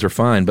generic ones are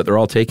fine, but they're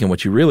all taken.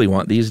 What you really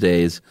want these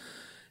days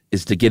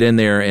is to get in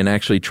there and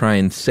actually try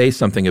and say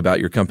something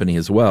about your company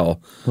as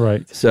well.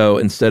 Right. So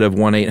instead of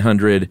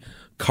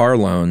 1-800-CAR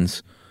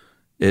loans,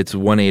 it's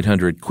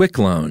 1-800-QUIC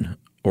loan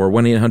or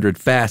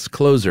 1-800-FAST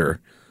closer.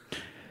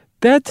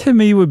 That to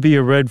me would be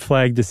a red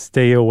flag to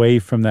stay away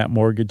from that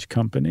mortgage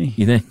company.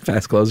 You think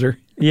Fast Closer?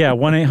 Yeah,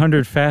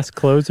 1-800-FAST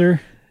closer.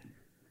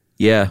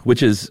 Yeah,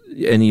 which is,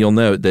 and you'll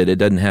note that it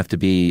doesn't have to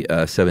be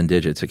 7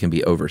 digits. It can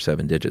be over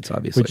 7 digits,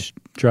 obviously. Which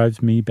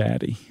drives me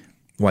batty.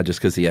 Why? Just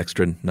because the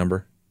extra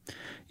number?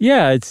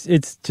 Yeah, it's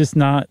just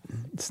not.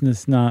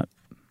 It's not.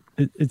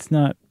 It's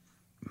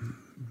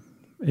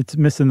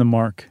missing the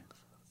mark.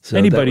 So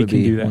anybody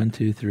can do that. 1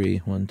 2 3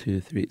 1 2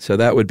 3. So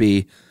that would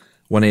be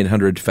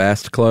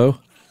 1-800-FAST-CLO.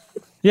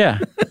 Yeah,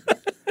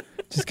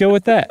 just go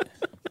with that.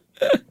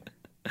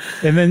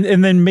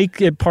 And then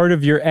make it part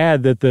of your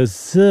ad that the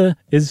 "s"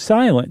 is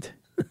silent.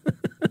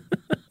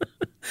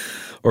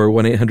 Or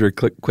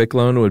 1-800-QUICK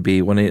loan would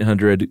be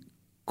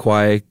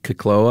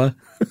 1-800-QUI-KIKLOA.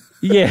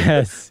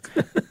 Yes,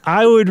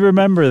 I would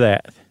remember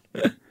that.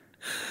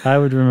 I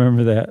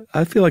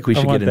feel like we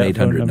should get an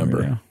 800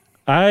 number. Now.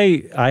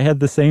 I had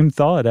the same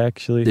thought,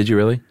 actually. Did you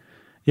really?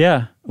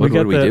 Yeah. What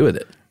would we do with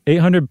it?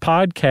 800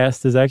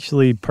 podcast is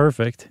actually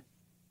perfect.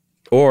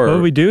 Or what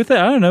would we do with it?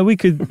 I don't know. We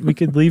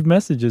could leave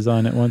messages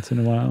on it once in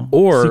a while.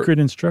 Or secret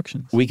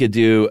instructions. We could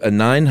do a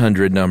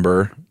 900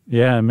 number.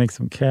 Yeah, and make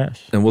some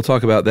cash. And we'll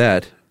talk about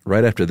that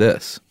right after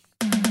this.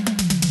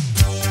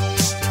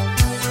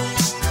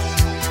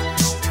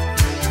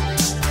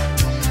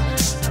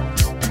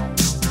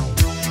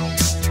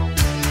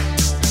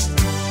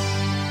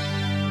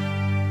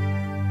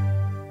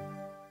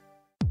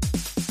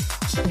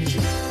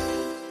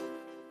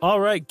 All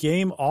right,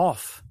 game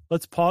off.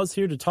 Let's pause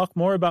here to talk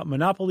more about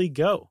Monopoly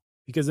Go.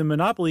 Because in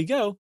Monopoly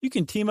Go, you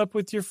can team up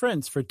with your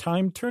friends for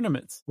timed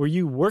tournaments where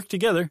you work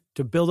together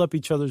to build up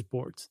each other's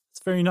boards.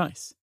 It's very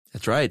nice.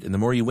 That's right. And the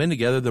more you win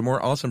together, the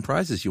more awesome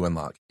prizes you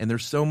unlock. And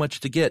there's so much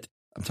to get.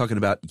 I'm talking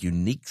about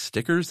unique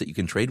stickers that you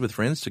can trade with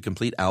friends to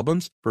complete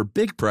albums for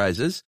big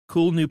prizes,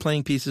 cool new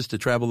playing pieces to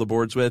travel the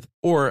boards with,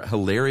 or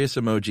hilarious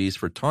emojis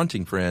for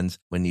taunting friends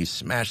when you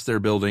smash their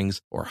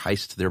buildings or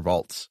heist their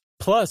vaults.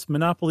 Plus,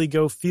 Monopoly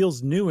Go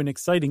feels new and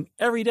exciting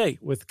every day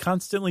with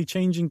constantly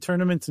changing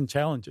tournaments and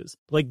challenges,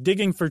 like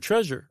digging for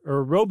treasure or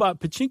a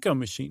robot pachinko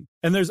machine.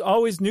 And there's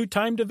always new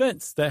timed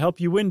events that help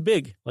you win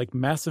big, like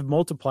massive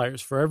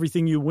multipliers for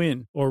everything you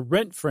win or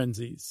rent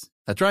frenzies.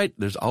 That's right.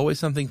 There's always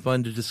something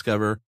fun to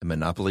discover in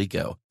Monopoly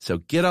Go. So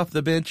get off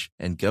the bench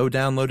and go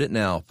download it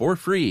now for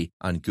free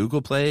on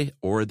Google Play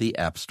or the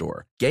App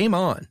Store. Game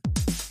on!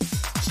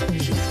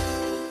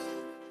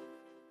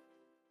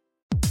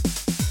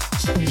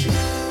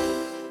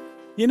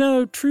 You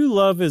know, true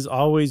love is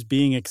always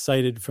being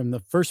excited from the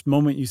first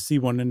moment you see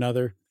one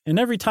another, and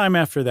every time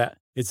after that.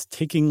 It's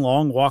taking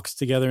long walks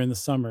together in the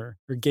summer,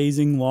 or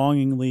gazing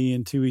longingly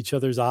into each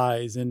other's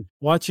eyes, and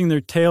watching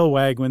their tail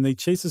wag when they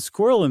chase a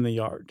squirrel in the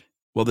yard.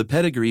 Well, the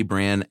Pedigree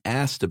brand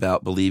asked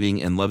about believing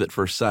in love at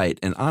first sight,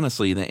 and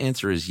honestly, the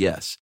answer is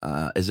yes.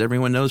 As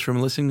everyone knows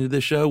from listening to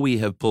this show, we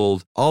have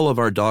pulled all of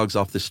our dogs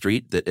off the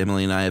street that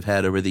Emily and I have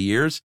had over the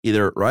years,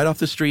 either right off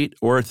the street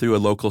or through a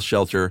local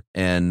shelter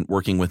and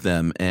working with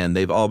them, and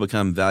they've all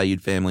become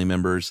valued family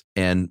members,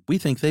 and we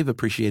think they've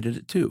appreciated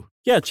it too.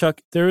 Yeah, Chuck,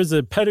 there is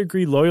a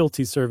Pedigree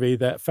loyalty survey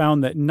that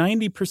found that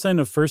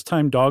 90% of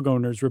first-time dog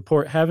owners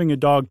report having a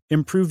dog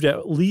improved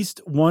at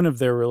least one of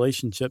their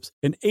relationships,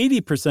 and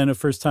 80% of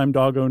first-time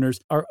dog owners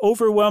are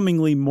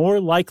overwhelmingly more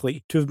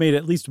likely to have made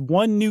at least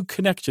one new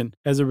connection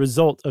as a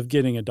result of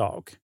getting a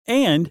dog.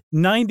 And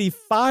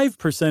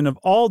 95% of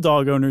all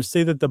dog owners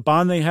say that the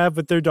bond they have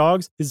with their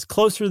dogs is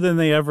closer than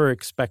they ever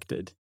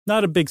expected.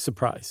 Not a big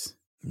surprise.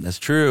 That's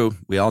true.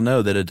 We all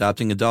know that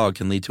adopting a dog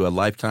can lead to a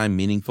lifetime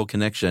meaningful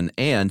connection,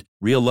 and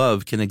real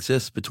love can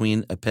exist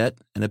between a pet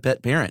and a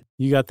pet parent.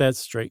 You got that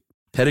straight.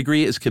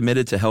 Pedigree is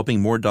committed to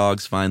helping more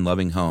dogs find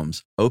loving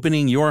homes.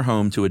 Opening your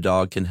home to a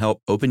dog can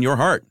help open your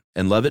heart.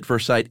 And Love at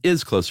First Sight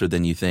is closer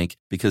than you think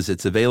because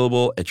it's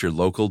available at your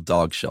local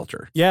dog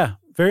shelter. Yeah,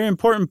 very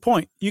important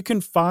point. You can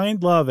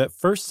find love at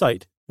first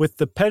sight with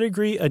the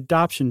Pedigree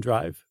Adoption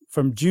Drive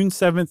from June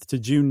 7th to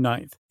June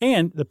 9th.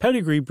 And the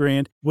Pedigree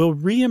brand will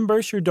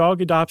reimburse your dog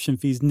adoption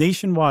fees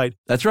nationwide.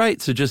 That's right.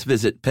 So just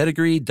visit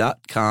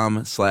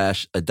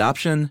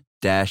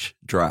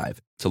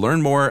pedigree.com/adoption-drive to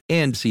learn more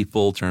and see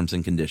full terms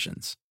and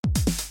conditions.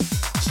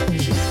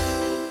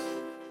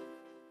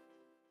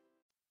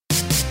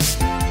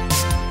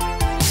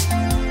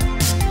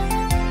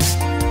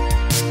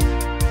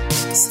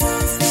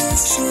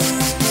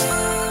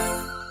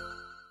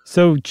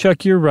 So,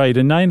 Chuck, you're right.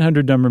 A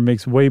 900 number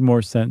makes way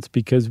more sense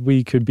because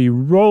we could be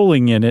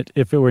rolling in it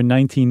if it were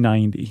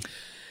 1990.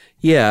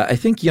 Yeah, I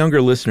think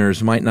younger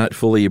listeners might not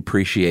fully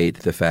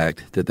appreciate the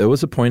fact that there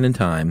was a point in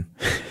time.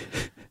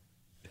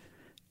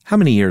 How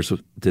many years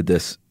did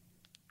this?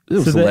 It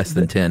was less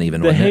than 10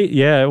 even, wasn't it?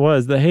 Yeah, it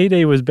was. The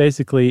heyday was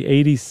basically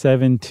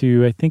 87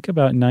 to, I think,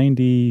 about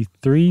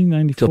 93,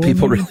 94. Till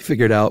people maybe? really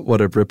figured out what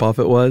a ripoff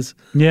it was.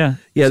 Yeah.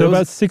 So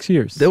about 6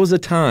 years. There was a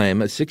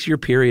time, a 6-year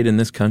period in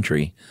this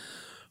country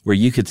where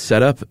you could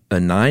set up a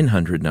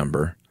 900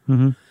 number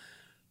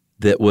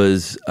that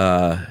was,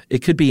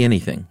 it could be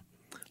anything.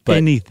 But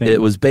anything.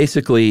 It was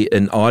basically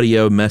an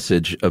audio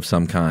message of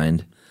some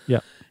kind.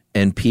 Yeah.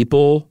 And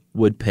people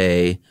would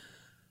pay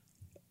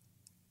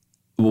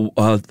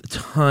a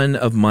ton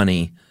of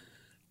money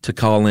to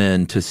call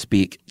in to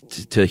speak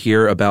to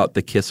hear about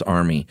the Kiss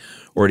Army,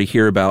 or to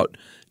hear about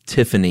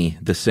Tiffany,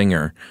 the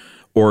singer,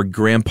 or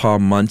Grandpa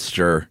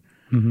Munster,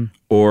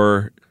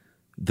 or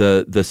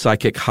the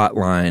psychic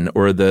hotline,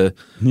 or the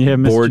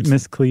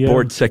Miss Cleo.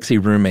 bored sexy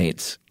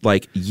roommates,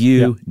 like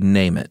you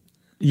name it.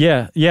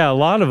 Yeah, a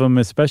lot of them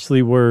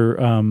especially were,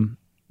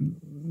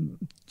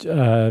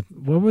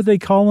 what would they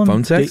call them?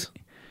 Phone sex?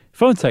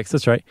 Phone sex,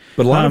 that's right.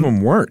 But a lot of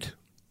them weren't.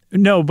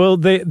 No,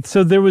 but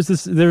there was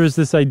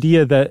this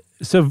idea that,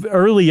 so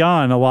early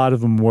on a lot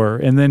of them were,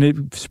 and then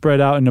it spread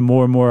out into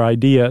more and more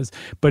ideas,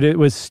 but it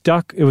was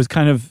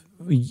kind of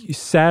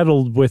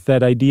saddled with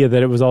that idea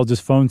that it was all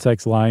just phone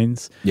sex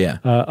lines. Yeah.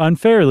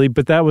 Unfairly,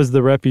 but that was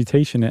the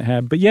reputation it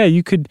had. But yeah,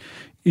 you could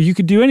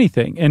do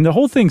anything. And the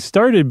whole thing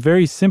started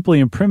very simply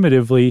and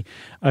primitively,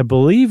 I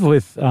believe,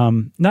 with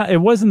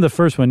it wasn't the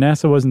first one.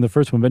 NASA wasn't the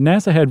first one, but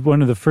NASA had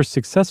one of the first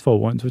successful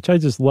ones, which I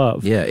just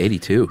love. Yeah,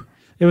 82.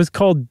 It was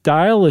called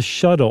Dial a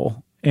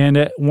Shuttle. And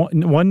at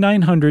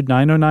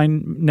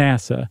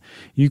 1-900-909-NASA,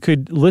 you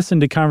could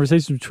listen to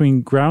conversations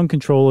between ground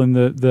control and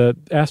the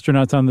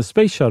astronauts on the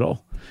space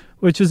shuttle,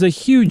 which is a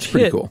huge hit.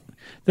 Pretty cool.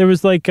 There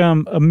was like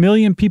 1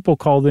 million people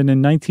called in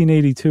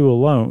 1982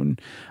 alone.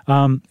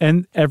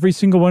 And every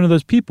single one of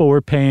those people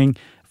were paying,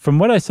 from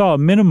what I saw, a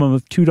minimum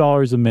of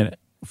 $2 a minute.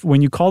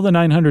 When you call the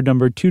 900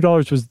 number,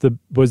 $2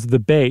 was the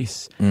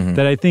base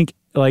that I think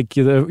like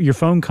your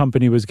phone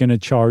company was going to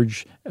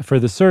charge for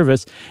the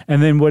service,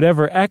 and then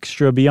whatever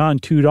extra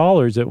beyond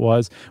 $2 it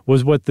was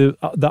what the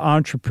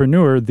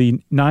entrepreneur,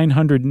 the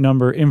 900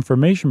 number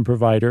information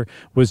provider,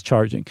 was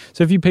charging.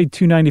 So if you paid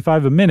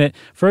 $2.95 a minute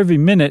for every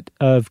minute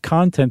of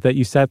content that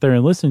you sat there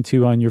and listened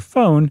to on your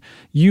phone,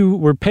 you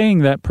were paying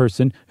that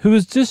person who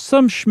was just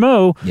some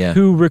schmo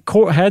who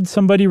had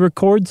somebody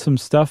record some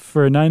stuff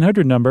for a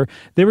 900 number.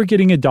 They were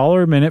getting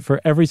 $1 a minute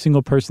for every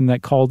single person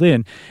that called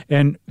in,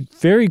 and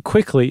very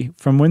quickly,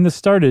 from when this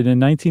started in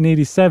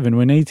 1987,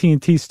 when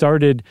AT&T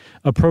started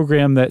a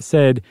program that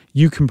said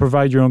you can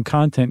provide your own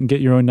content and get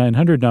your own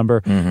 900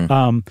 number,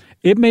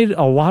 it made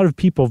a lot of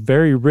people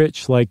very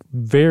rich, like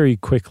very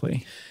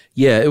quickly.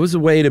 Yeah, it was a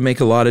way to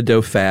make a lot of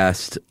dough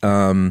fast.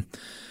 I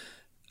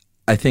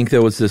think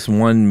there was this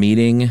one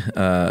meeting.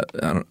 I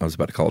was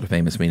about to call it a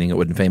famous meeting. It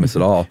wasn't famous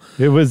at all.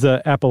 It was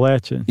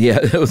Appalachian. Yeah,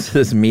 it was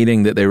this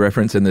meeting that they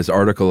reference in this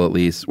article, at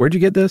least. Where'd you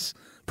get this?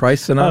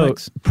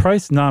 Priceonomics? Oh,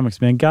 Priceonomics,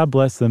 man. God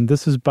bless them.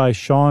 This is by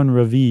Sean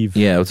Raviv.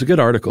 Yeah, it's a good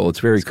article. It's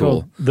very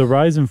cool. The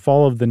Rise and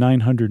Fall of the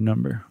 900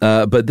 Number.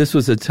 But this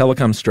was a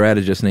telecom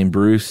strategist named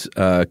Bruce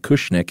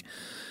Kushnick,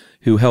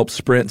 who helped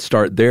Sprint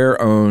start their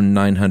own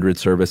 900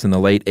 service in the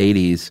late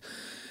 80s.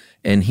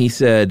 And he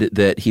said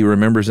that he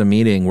remembers a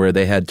meeting where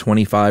they had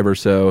 25 or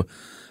so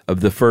of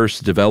the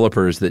first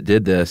developers that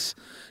did this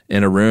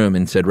in a room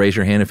and said, raise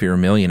your hand if you're a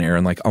millionaire.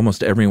 And like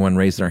almost everyone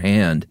raised their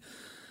hand.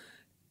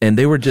 And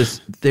they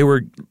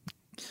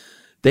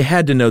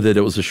had to know that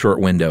it was a short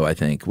window, I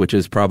think, which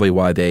is probably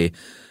why they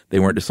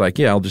weren't just like,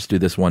 yeah, I'll just do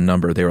this one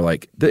number. They were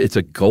like, it's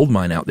a gold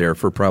mine out there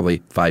for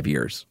probably 5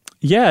 years.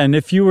 Yeah, and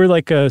if you were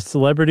like a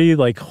celebrity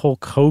like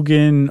Hulk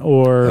Hogan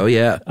or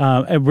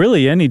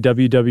really any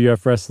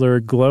WWF wrestler,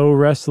 Glow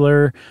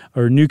wrestler,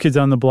 or New Kids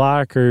on the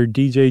Block, or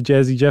DJ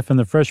Jazzy Jeff and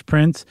the Fresh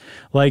Prince,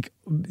 like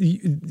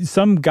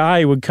some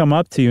guy would come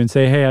up to you and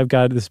say, hey, I've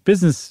got this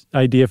business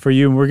idea for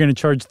you, and we're going to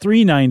charge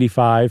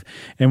 $3.95,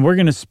 and we're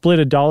going to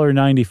split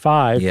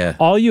 $1.95. Yeah.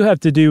 All you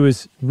have to do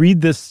is read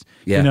this,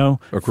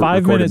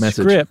 5-minute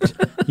script,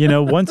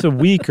 once a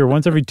week or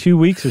once every 2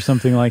 weeks or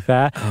something like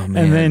that. Oh,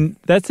 man. And then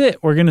that's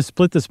it. We're going to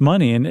split this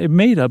money. And it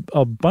made a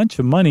bunch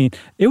of money.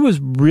 It was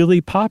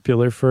really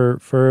popular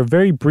for a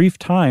very brief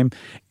time.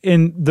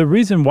 And the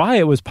reason why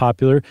it was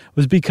popular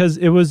was because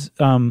it was,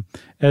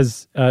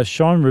 as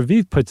Sean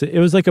Raviv puts it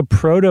was like a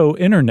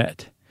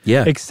proto-internet.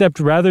 Yeah. Except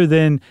rather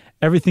than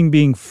everything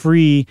being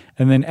free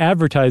and then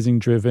advertising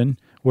driven,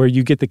 where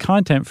you get the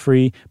content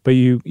free, but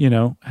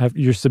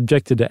you're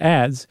subjected to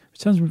ads,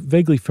 which sounds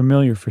vaguely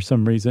familiar for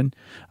some reason.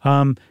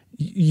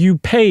 You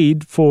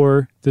paid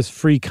for this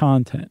free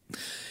content.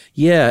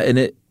 Yeah, and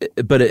it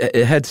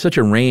had such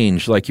a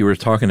range, like you were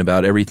talking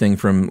about, everything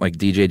from like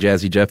DJ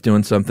Jazzy Jeff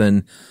doing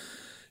something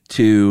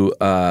to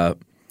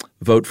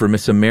vote for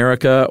Miss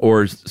America,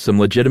 or some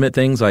legitimate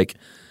things like,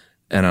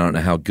 and I don't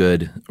know how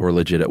good or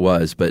legit it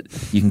was, but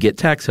you can get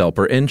tax help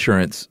or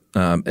insurance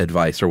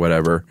advice or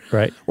whatever,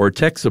 right? Or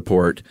tech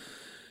support,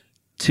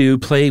 to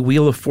play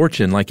Wheel of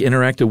Fortune, like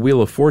interactive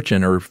Wheel of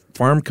Fortune, or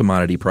farm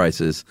commodity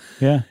prices.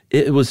 Yeah.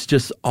 It was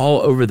just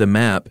all over the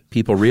map.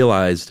 People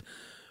realized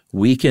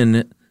we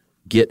can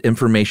get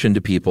information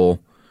to people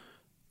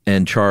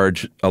and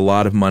charge a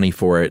lot of money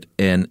for it.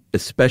 And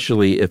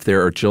especially if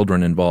there are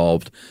children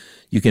involved,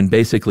 you can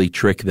basically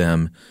trick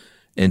them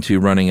into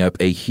running up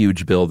a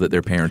huge bill that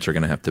their parents are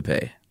going to have to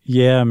pay.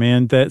 Yeah,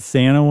 man, that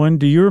Santa one.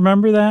 Do you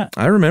remember that?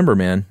 I remember,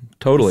 man.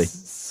 Totally.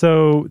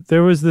 So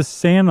there was the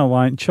Santa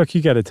line. Chuck,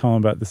 you got to tell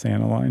them about the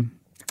Santa line.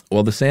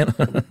 Well, the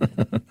Santa...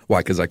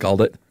 Why? Because I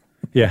called it?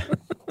 Yeah.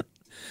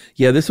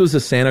 Yeah, this was a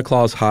Santa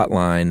Claus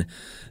hotline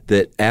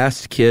that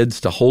asked kids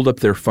to hold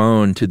up their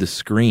phone to the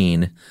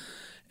screen.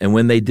 And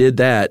when they did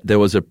that, there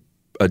was a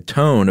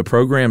a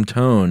programmed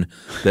tone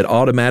that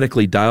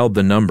automatically dialed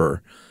the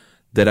number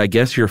that I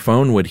guess your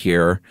phone would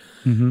hear.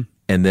 Mm-hmm.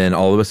 And then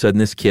all of a sudden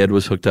this kid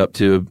was hooked up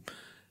to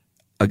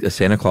a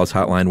Santa Claus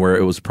hotline where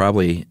it was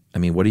probably, I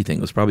mean, what do you think?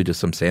 It was probably just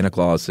some Santa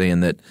Claus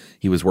saying that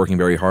he was working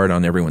very hard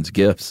on everyone's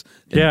gifts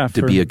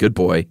to be a good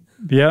boy.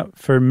 Yeah,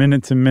 for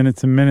minutes and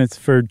minutes and minutes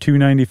for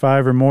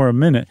 $2.95 or more a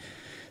minute.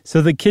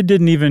 So the kid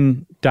didn't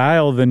even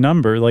dial the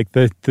number. Like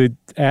the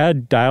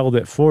ad dialed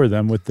it for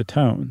them with the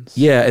tones.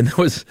 Yeah, and that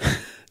was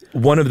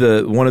one of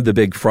the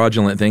big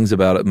fraudulent things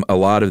about a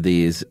lot of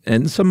these,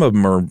 and some of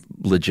them are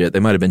legit. They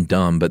might have been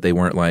dumb, but they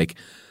weren't like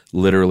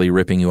literally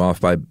ripping you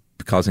off by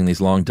causing these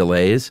long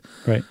delays.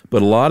 Right.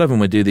 But a lot of them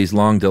would do these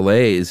long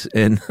delays,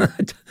 and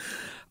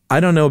I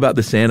don't know about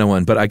the Santa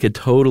one, but I could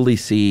totally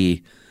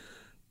see,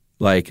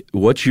 like,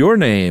 what's your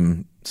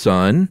name,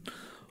 son?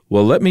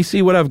 Well, let me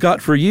see what I've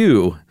got for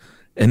you.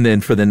 And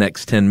then for the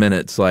next 10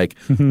 minutes, like,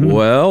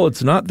 well,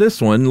 it's not this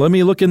one. Let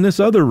me look in this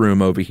other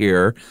room over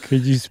here.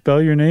 Could you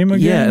spell your name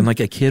again? Yeah, and like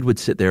a kid would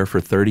sit there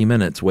for 30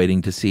 minutes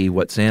waiting to see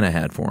what Santa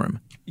had for him.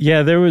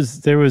 Yeah, it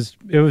was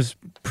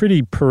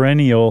pretty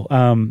perennial,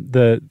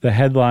 the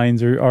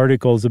headlines or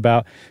articles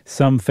about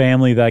some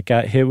family that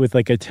got hit with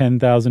like a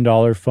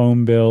 $10,000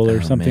 phone bill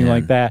or something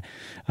like that.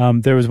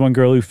 There was one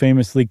girl who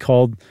famously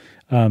called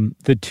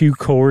the Two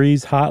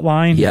Corys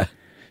hotline. Yeah.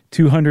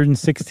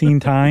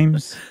 216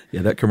 times.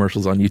 Yeah, that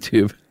commercial's on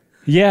YouTube.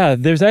 Yeah,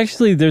 there's a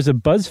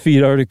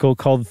BuzzFeed article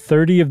called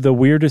 30 of the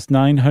Weirdest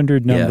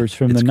 900 Numbers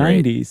from the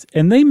 90s.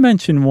 And they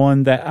mentioned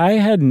one that I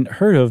hadn't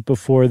heard of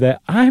before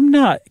that I'm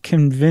not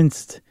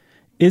convinced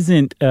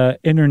isn't an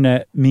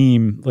internet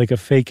meme, like a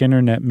fake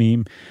internet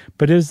meme,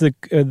 but is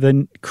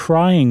the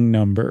crying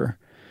number,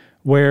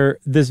 where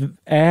this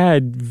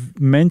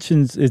ad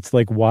mentions, it's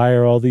like, why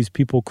are all these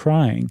people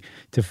crying?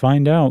 To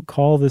find out,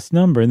 call this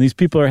number. And these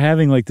people are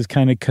having like this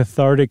kind of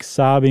cathartic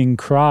sobbing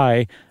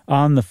cry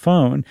on the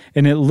phone.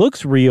 And it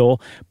looks real,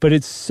 but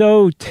it's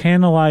so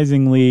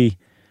tantalizingly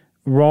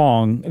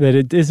wrong that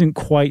it isn't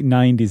quite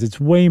 90s. It's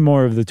way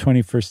more of the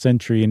 21st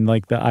century and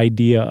like the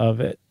idea of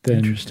it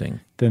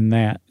than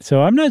that.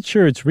 So I'm not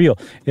sure it's real.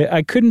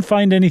 I couldn't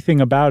find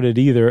anything about it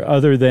either,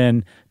 other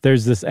than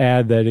there's this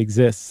ad that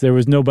exists. There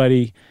was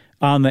nobody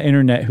on the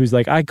internet who's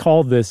like, I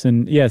called this,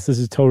 and yes, this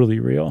is totally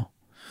real.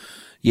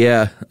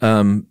 Yeah,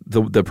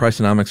 the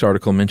Priceonomics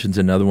article mentions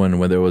another one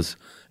where there was,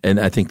 and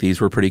I think these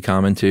were pretty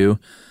common too.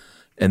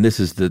 And this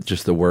is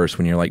just the worst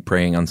when you're like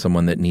preying on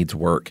someone that needs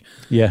work.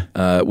 Yeah,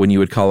 when you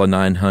would call a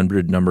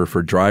 900 number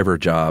for driver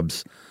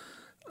jobs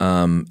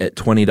at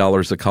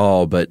 $20 a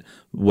call, but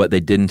what they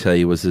didn't tell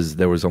you is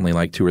there was only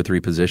like 2 or 3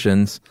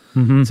 positions,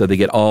 so they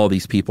get all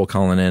these people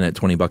calling in at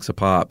 $20 a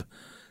pop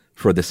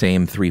for the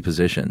same 3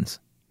 positions.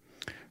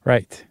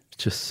 Right.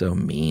 It's just so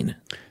mean.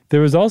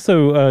 There was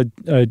also a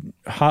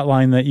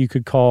hotline that you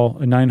could call,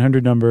 a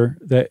 900 number,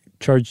 that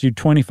charged you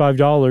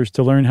 $25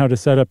 to learn how to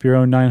set up your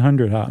own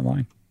 900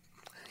 hotline.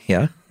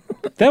 Yeah.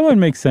 That one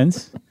makes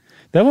sense.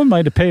 That one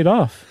might have paid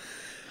off.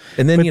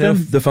 And then,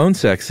 the phone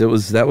sex,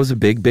 that was a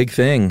big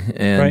thing.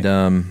 And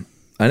right.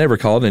 I never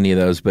called any of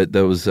those, but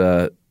those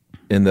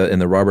in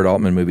the Robert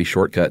Altman movie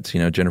Shortcuts,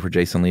 Jennifer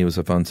Jason Leigh was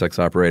a phone sex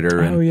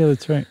operator. Oh, yeah,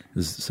 that's right.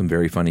 There's some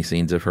very funny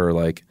scenes of her,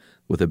 like,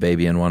 with a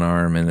baby in one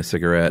arm and a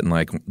cigarette and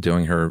like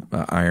doing her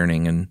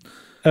ironing and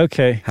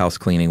house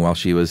cleaning while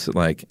she was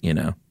like,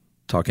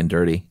 talking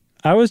dirty.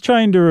 I was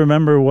trying to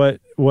remember what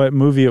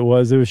movie it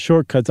was. It was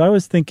Shortcuts. I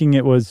was thinking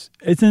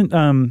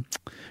isn't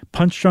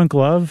Punch Drunk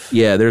Love?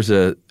 Yeah, there's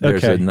a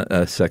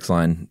sex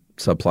line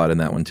subplot in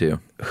that one too.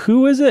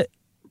 Who is it?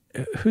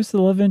 Who's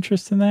the love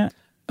interest in that?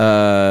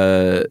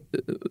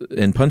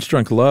 In Punch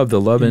Drunk Love,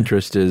 the love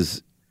interest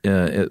is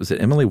was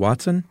it Emily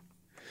Watson?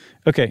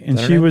 Okay, and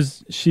she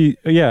was the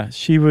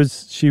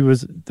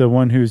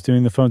one who was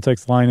doing the phone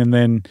sex line, and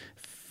then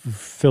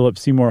Philip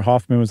Seymour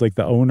Hoffman was like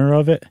the owner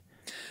of it.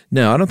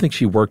 No, I don't think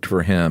she worked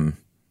for him.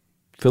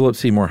 Philip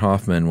Seymour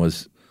Hoffman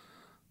was.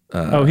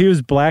 He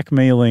was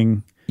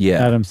blackmailing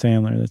Adam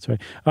Sandler. That's right.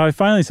 Oh, I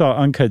finally saw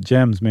Uncut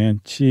Gems, man.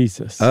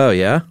 Jesus. Oh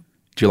yeah,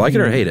 did you like it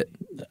or hate it?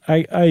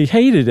 I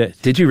hated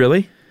it. Did you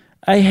really?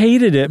 I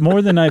hated it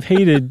more than I've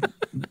hated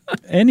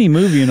any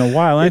movie in a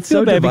while. And I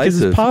feel so bad divisive.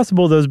 Because it's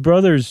possible those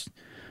brothers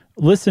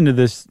listen to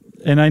this,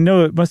 and I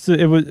know it was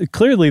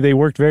clearly they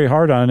worked very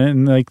hard on it,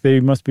 and like they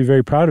must be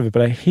very proud of it,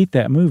 but I hate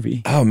that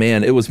movie. Oh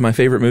man, it was my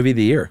favorite movie of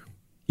the year.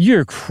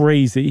 You're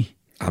crazy.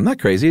 I'm not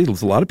crazy. It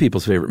was a lot of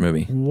people's favorite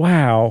movie.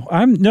 Wow.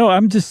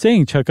 I'm just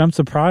saying, Chuck, I'm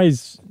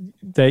surprised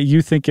that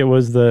you think it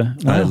was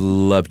I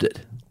loved it.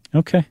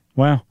 Okay.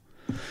 Wow.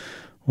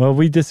 Well,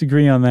 we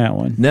disagree on that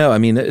one. No, I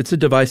mean, it's a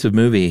divisive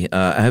movie.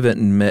 I haven't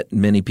met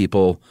many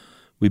people.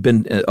 We've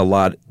done a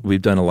lot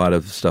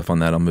of stuff on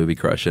that on Movie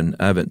Crush, and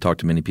I haven't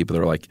talked to many people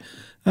that are like,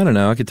 I don't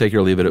know, I could take it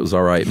or leave it. It was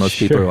all right. Most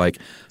people are like,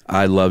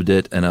 I loved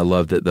it, and I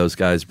love that those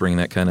guys bring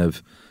that kind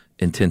of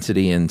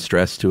intensity and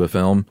stress to a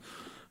film.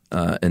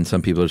 And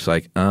some people are just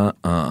like,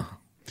 Oh,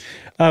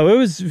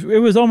 it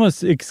was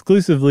almost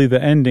exclusively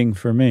the ending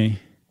for me.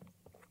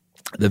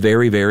 The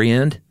very, very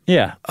end?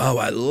 Yeah. Oh,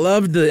 I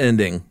loved the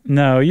ending.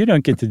 No, you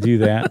don't get to do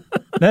that.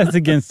 That's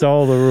against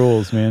all the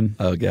rules, man.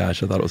 Oh,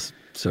 gosh. I thought it was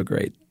so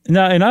great.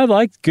 No, and I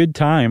liked Good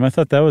Time. I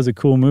thought that was a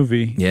cool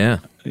movie. Yeah.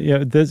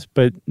 Yeah, Good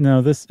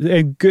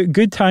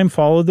Time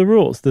followed the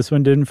rules. This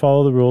one didn't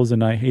follow the rules,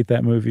 and I hate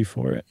that movie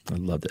for it. I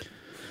loved it.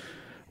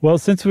 Well,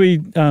 since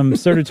we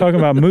started talking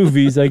about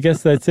movies, I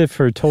guess that's it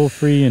for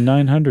toll-free and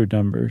 900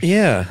 numbers.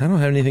 Yeah, I don't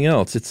have anything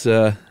else. It's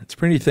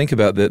pretty to think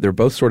about that they're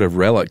both sort of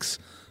relics,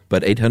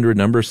 but 800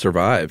 numbers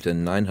survived,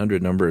 and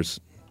 900 numbers,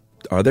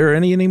 are there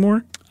any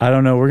anymore? I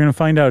don't know. We're going to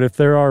find out. If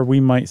there are, we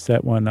might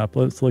set one up.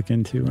 Let's look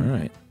into it. All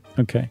right.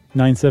 Okay,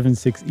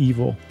 976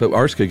 evil. But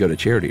ours could go to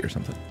charity or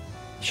something.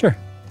 Sure.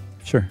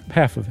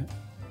 Half of it.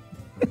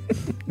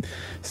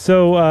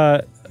 So,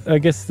 I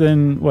guess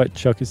then, what,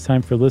 Chuck, it's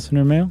time for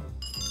listener mail?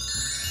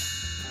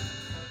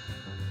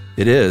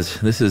 It is.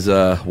 This is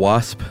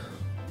Wasp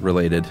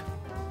related.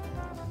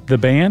 The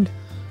band?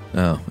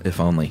 Oh, if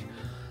only.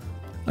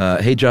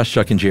 Hey, Josh,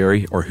 Chuck, and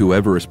Jerry, or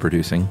whoever is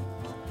producing.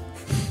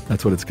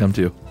 That's what it's come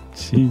to.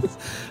 Jeez.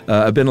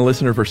 I've been a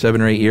listener for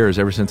 7 or 8 years,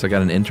 ever since I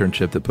got an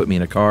internship that put me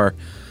in a car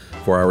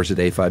 4 hours a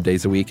day, 5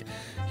 days a week.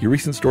 Your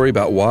recent story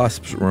about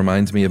wasps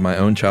reminds me of my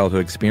own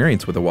childhood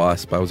experience with a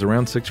wasp. I was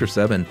around 6 or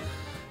 7, and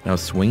I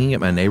was swinging at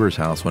my neighbor's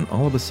house when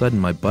all of a sudden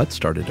my butt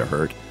started to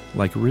hurt,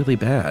 like really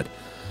bad.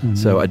 Mm-hmm.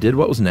 So I did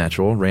what was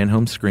natural, ran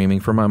home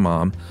screaming for my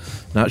mom.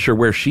 Not sure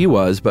where she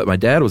was, but my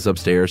dad was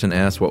upstairs and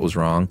asked what was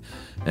wrong.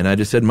 And I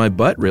just said, my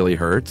butt really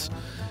hurts.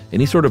 And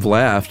he sort of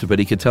laughed, but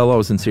he could tell I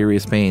was in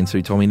serious pain, so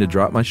he told me to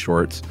drop my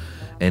shorts,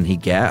 and he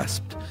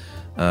gasped.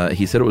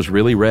 He said it was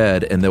really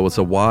red, and there was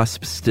a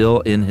wasp still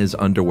in his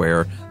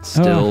underwear,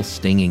 still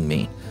stinging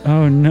me.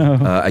 Oh, no.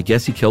 I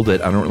guess he killed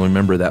it. I don't really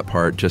remember that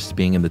part, just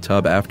being in the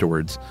tub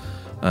afterwards.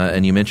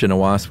 And you mentioned a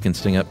wasp can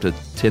sting up to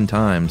 10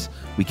 times.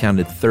 We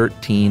counted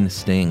 13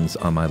 stings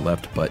on my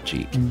left butt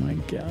cheek. Oh, my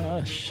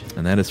gosh.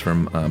 And that is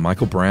from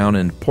Michael Brown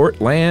in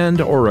Portland,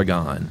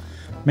 Oregon.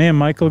 Man,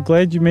 Michael,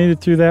 glad you made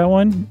it through that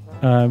one.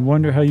 I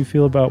wonder how you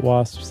feel about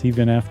wasps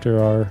even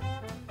after our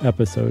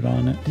episode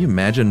on it. Do you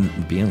imagine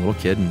being a little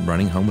kid and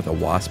running home with a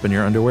wasp in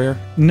your underwear?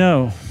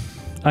 No.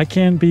 I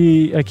can't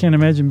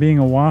imagine being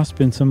a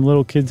wasp in some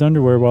little kid's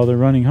underwear while they're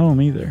running home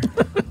either.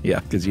 Yeah,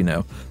 because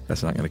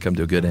that's not going to come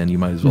to a good end. You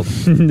might as well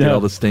get all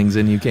the stings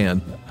in you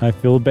can. I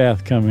feel a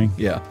bath coming.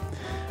 Yeah.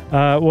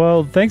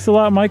 Well, thanks a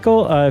lot,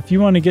 Michael. If you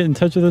want to get in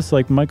touch with us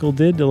like Michael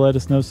did to let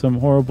us know some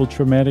horrible,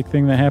 traumatic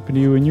thing that happened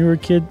to you when you were a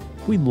kid,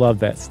 we love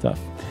that stuff.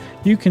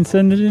 You can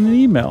send it in an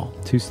email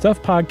to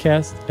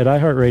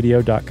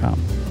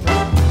stuffpodcast@iheartradio.com.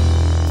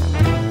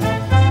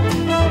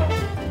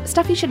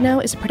 Stuff You Should Know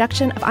is a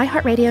production of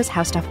iHeartRadio's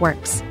How Stuff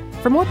Works.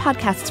 For more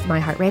podcasts from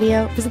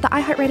iHeartRadio, visit the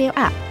iHeartRadio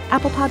app,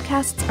 Apple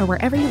Podcasts, or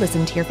wherever you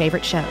listen to your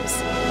favorite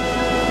shows.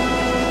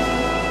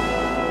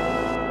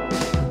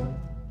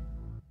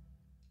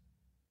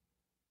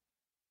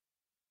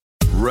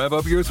 Rev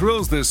up your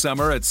thrills this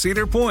summer at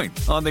Cedar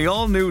Point on the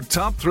all-new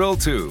Top Thrill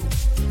 2.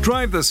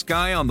 Drive the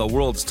sky on the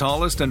world's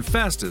tallest and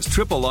fastest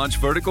triple-launch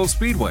vertical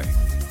speedway.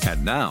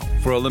 And now,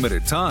 for a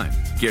limited time,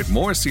 get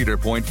more Cedar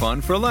Point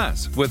fun for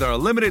less with our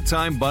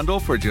limited-time bundle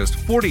for just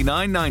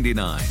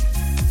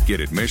 $49.99. Get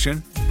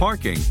admission,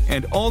 parking,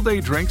 and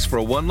all-day drinks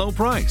for one low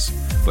price.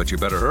 But you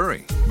better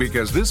hurry,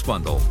 because this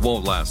bundle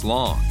won't last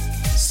long.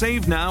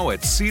 Save now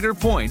at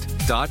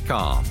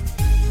cedarpoint.com.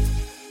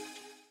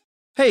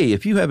 Hey,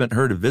 if you haven't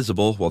heard of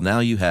Visible, well,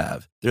 now you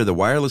have. They're the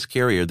wireless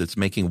carrier that's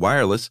making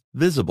wireless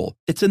visible.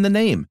 It's in the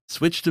name.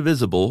 Switch to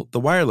Visible, the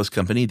wireless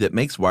company that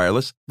makes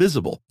wireless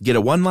visible. Get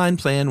a one-line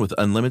plan with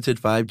unlimited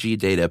 5G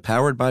data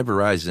powered by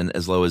Verizon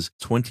as low as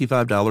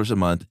 $25 a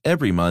month,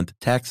 every month,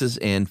 taxes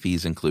and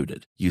fees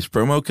included. Use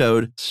promo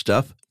code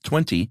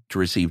STUFF20 to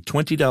receive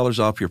 $20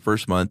 off your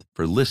first month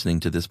for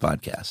listening to this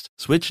podcast.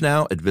 Switch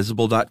now at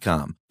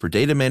Visible.com. For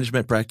data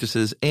management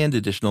practices and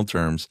additional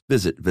terms,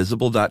 visit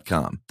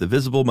Visible.com. The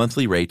Visible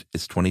monthly rate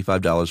is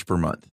 $25 per month.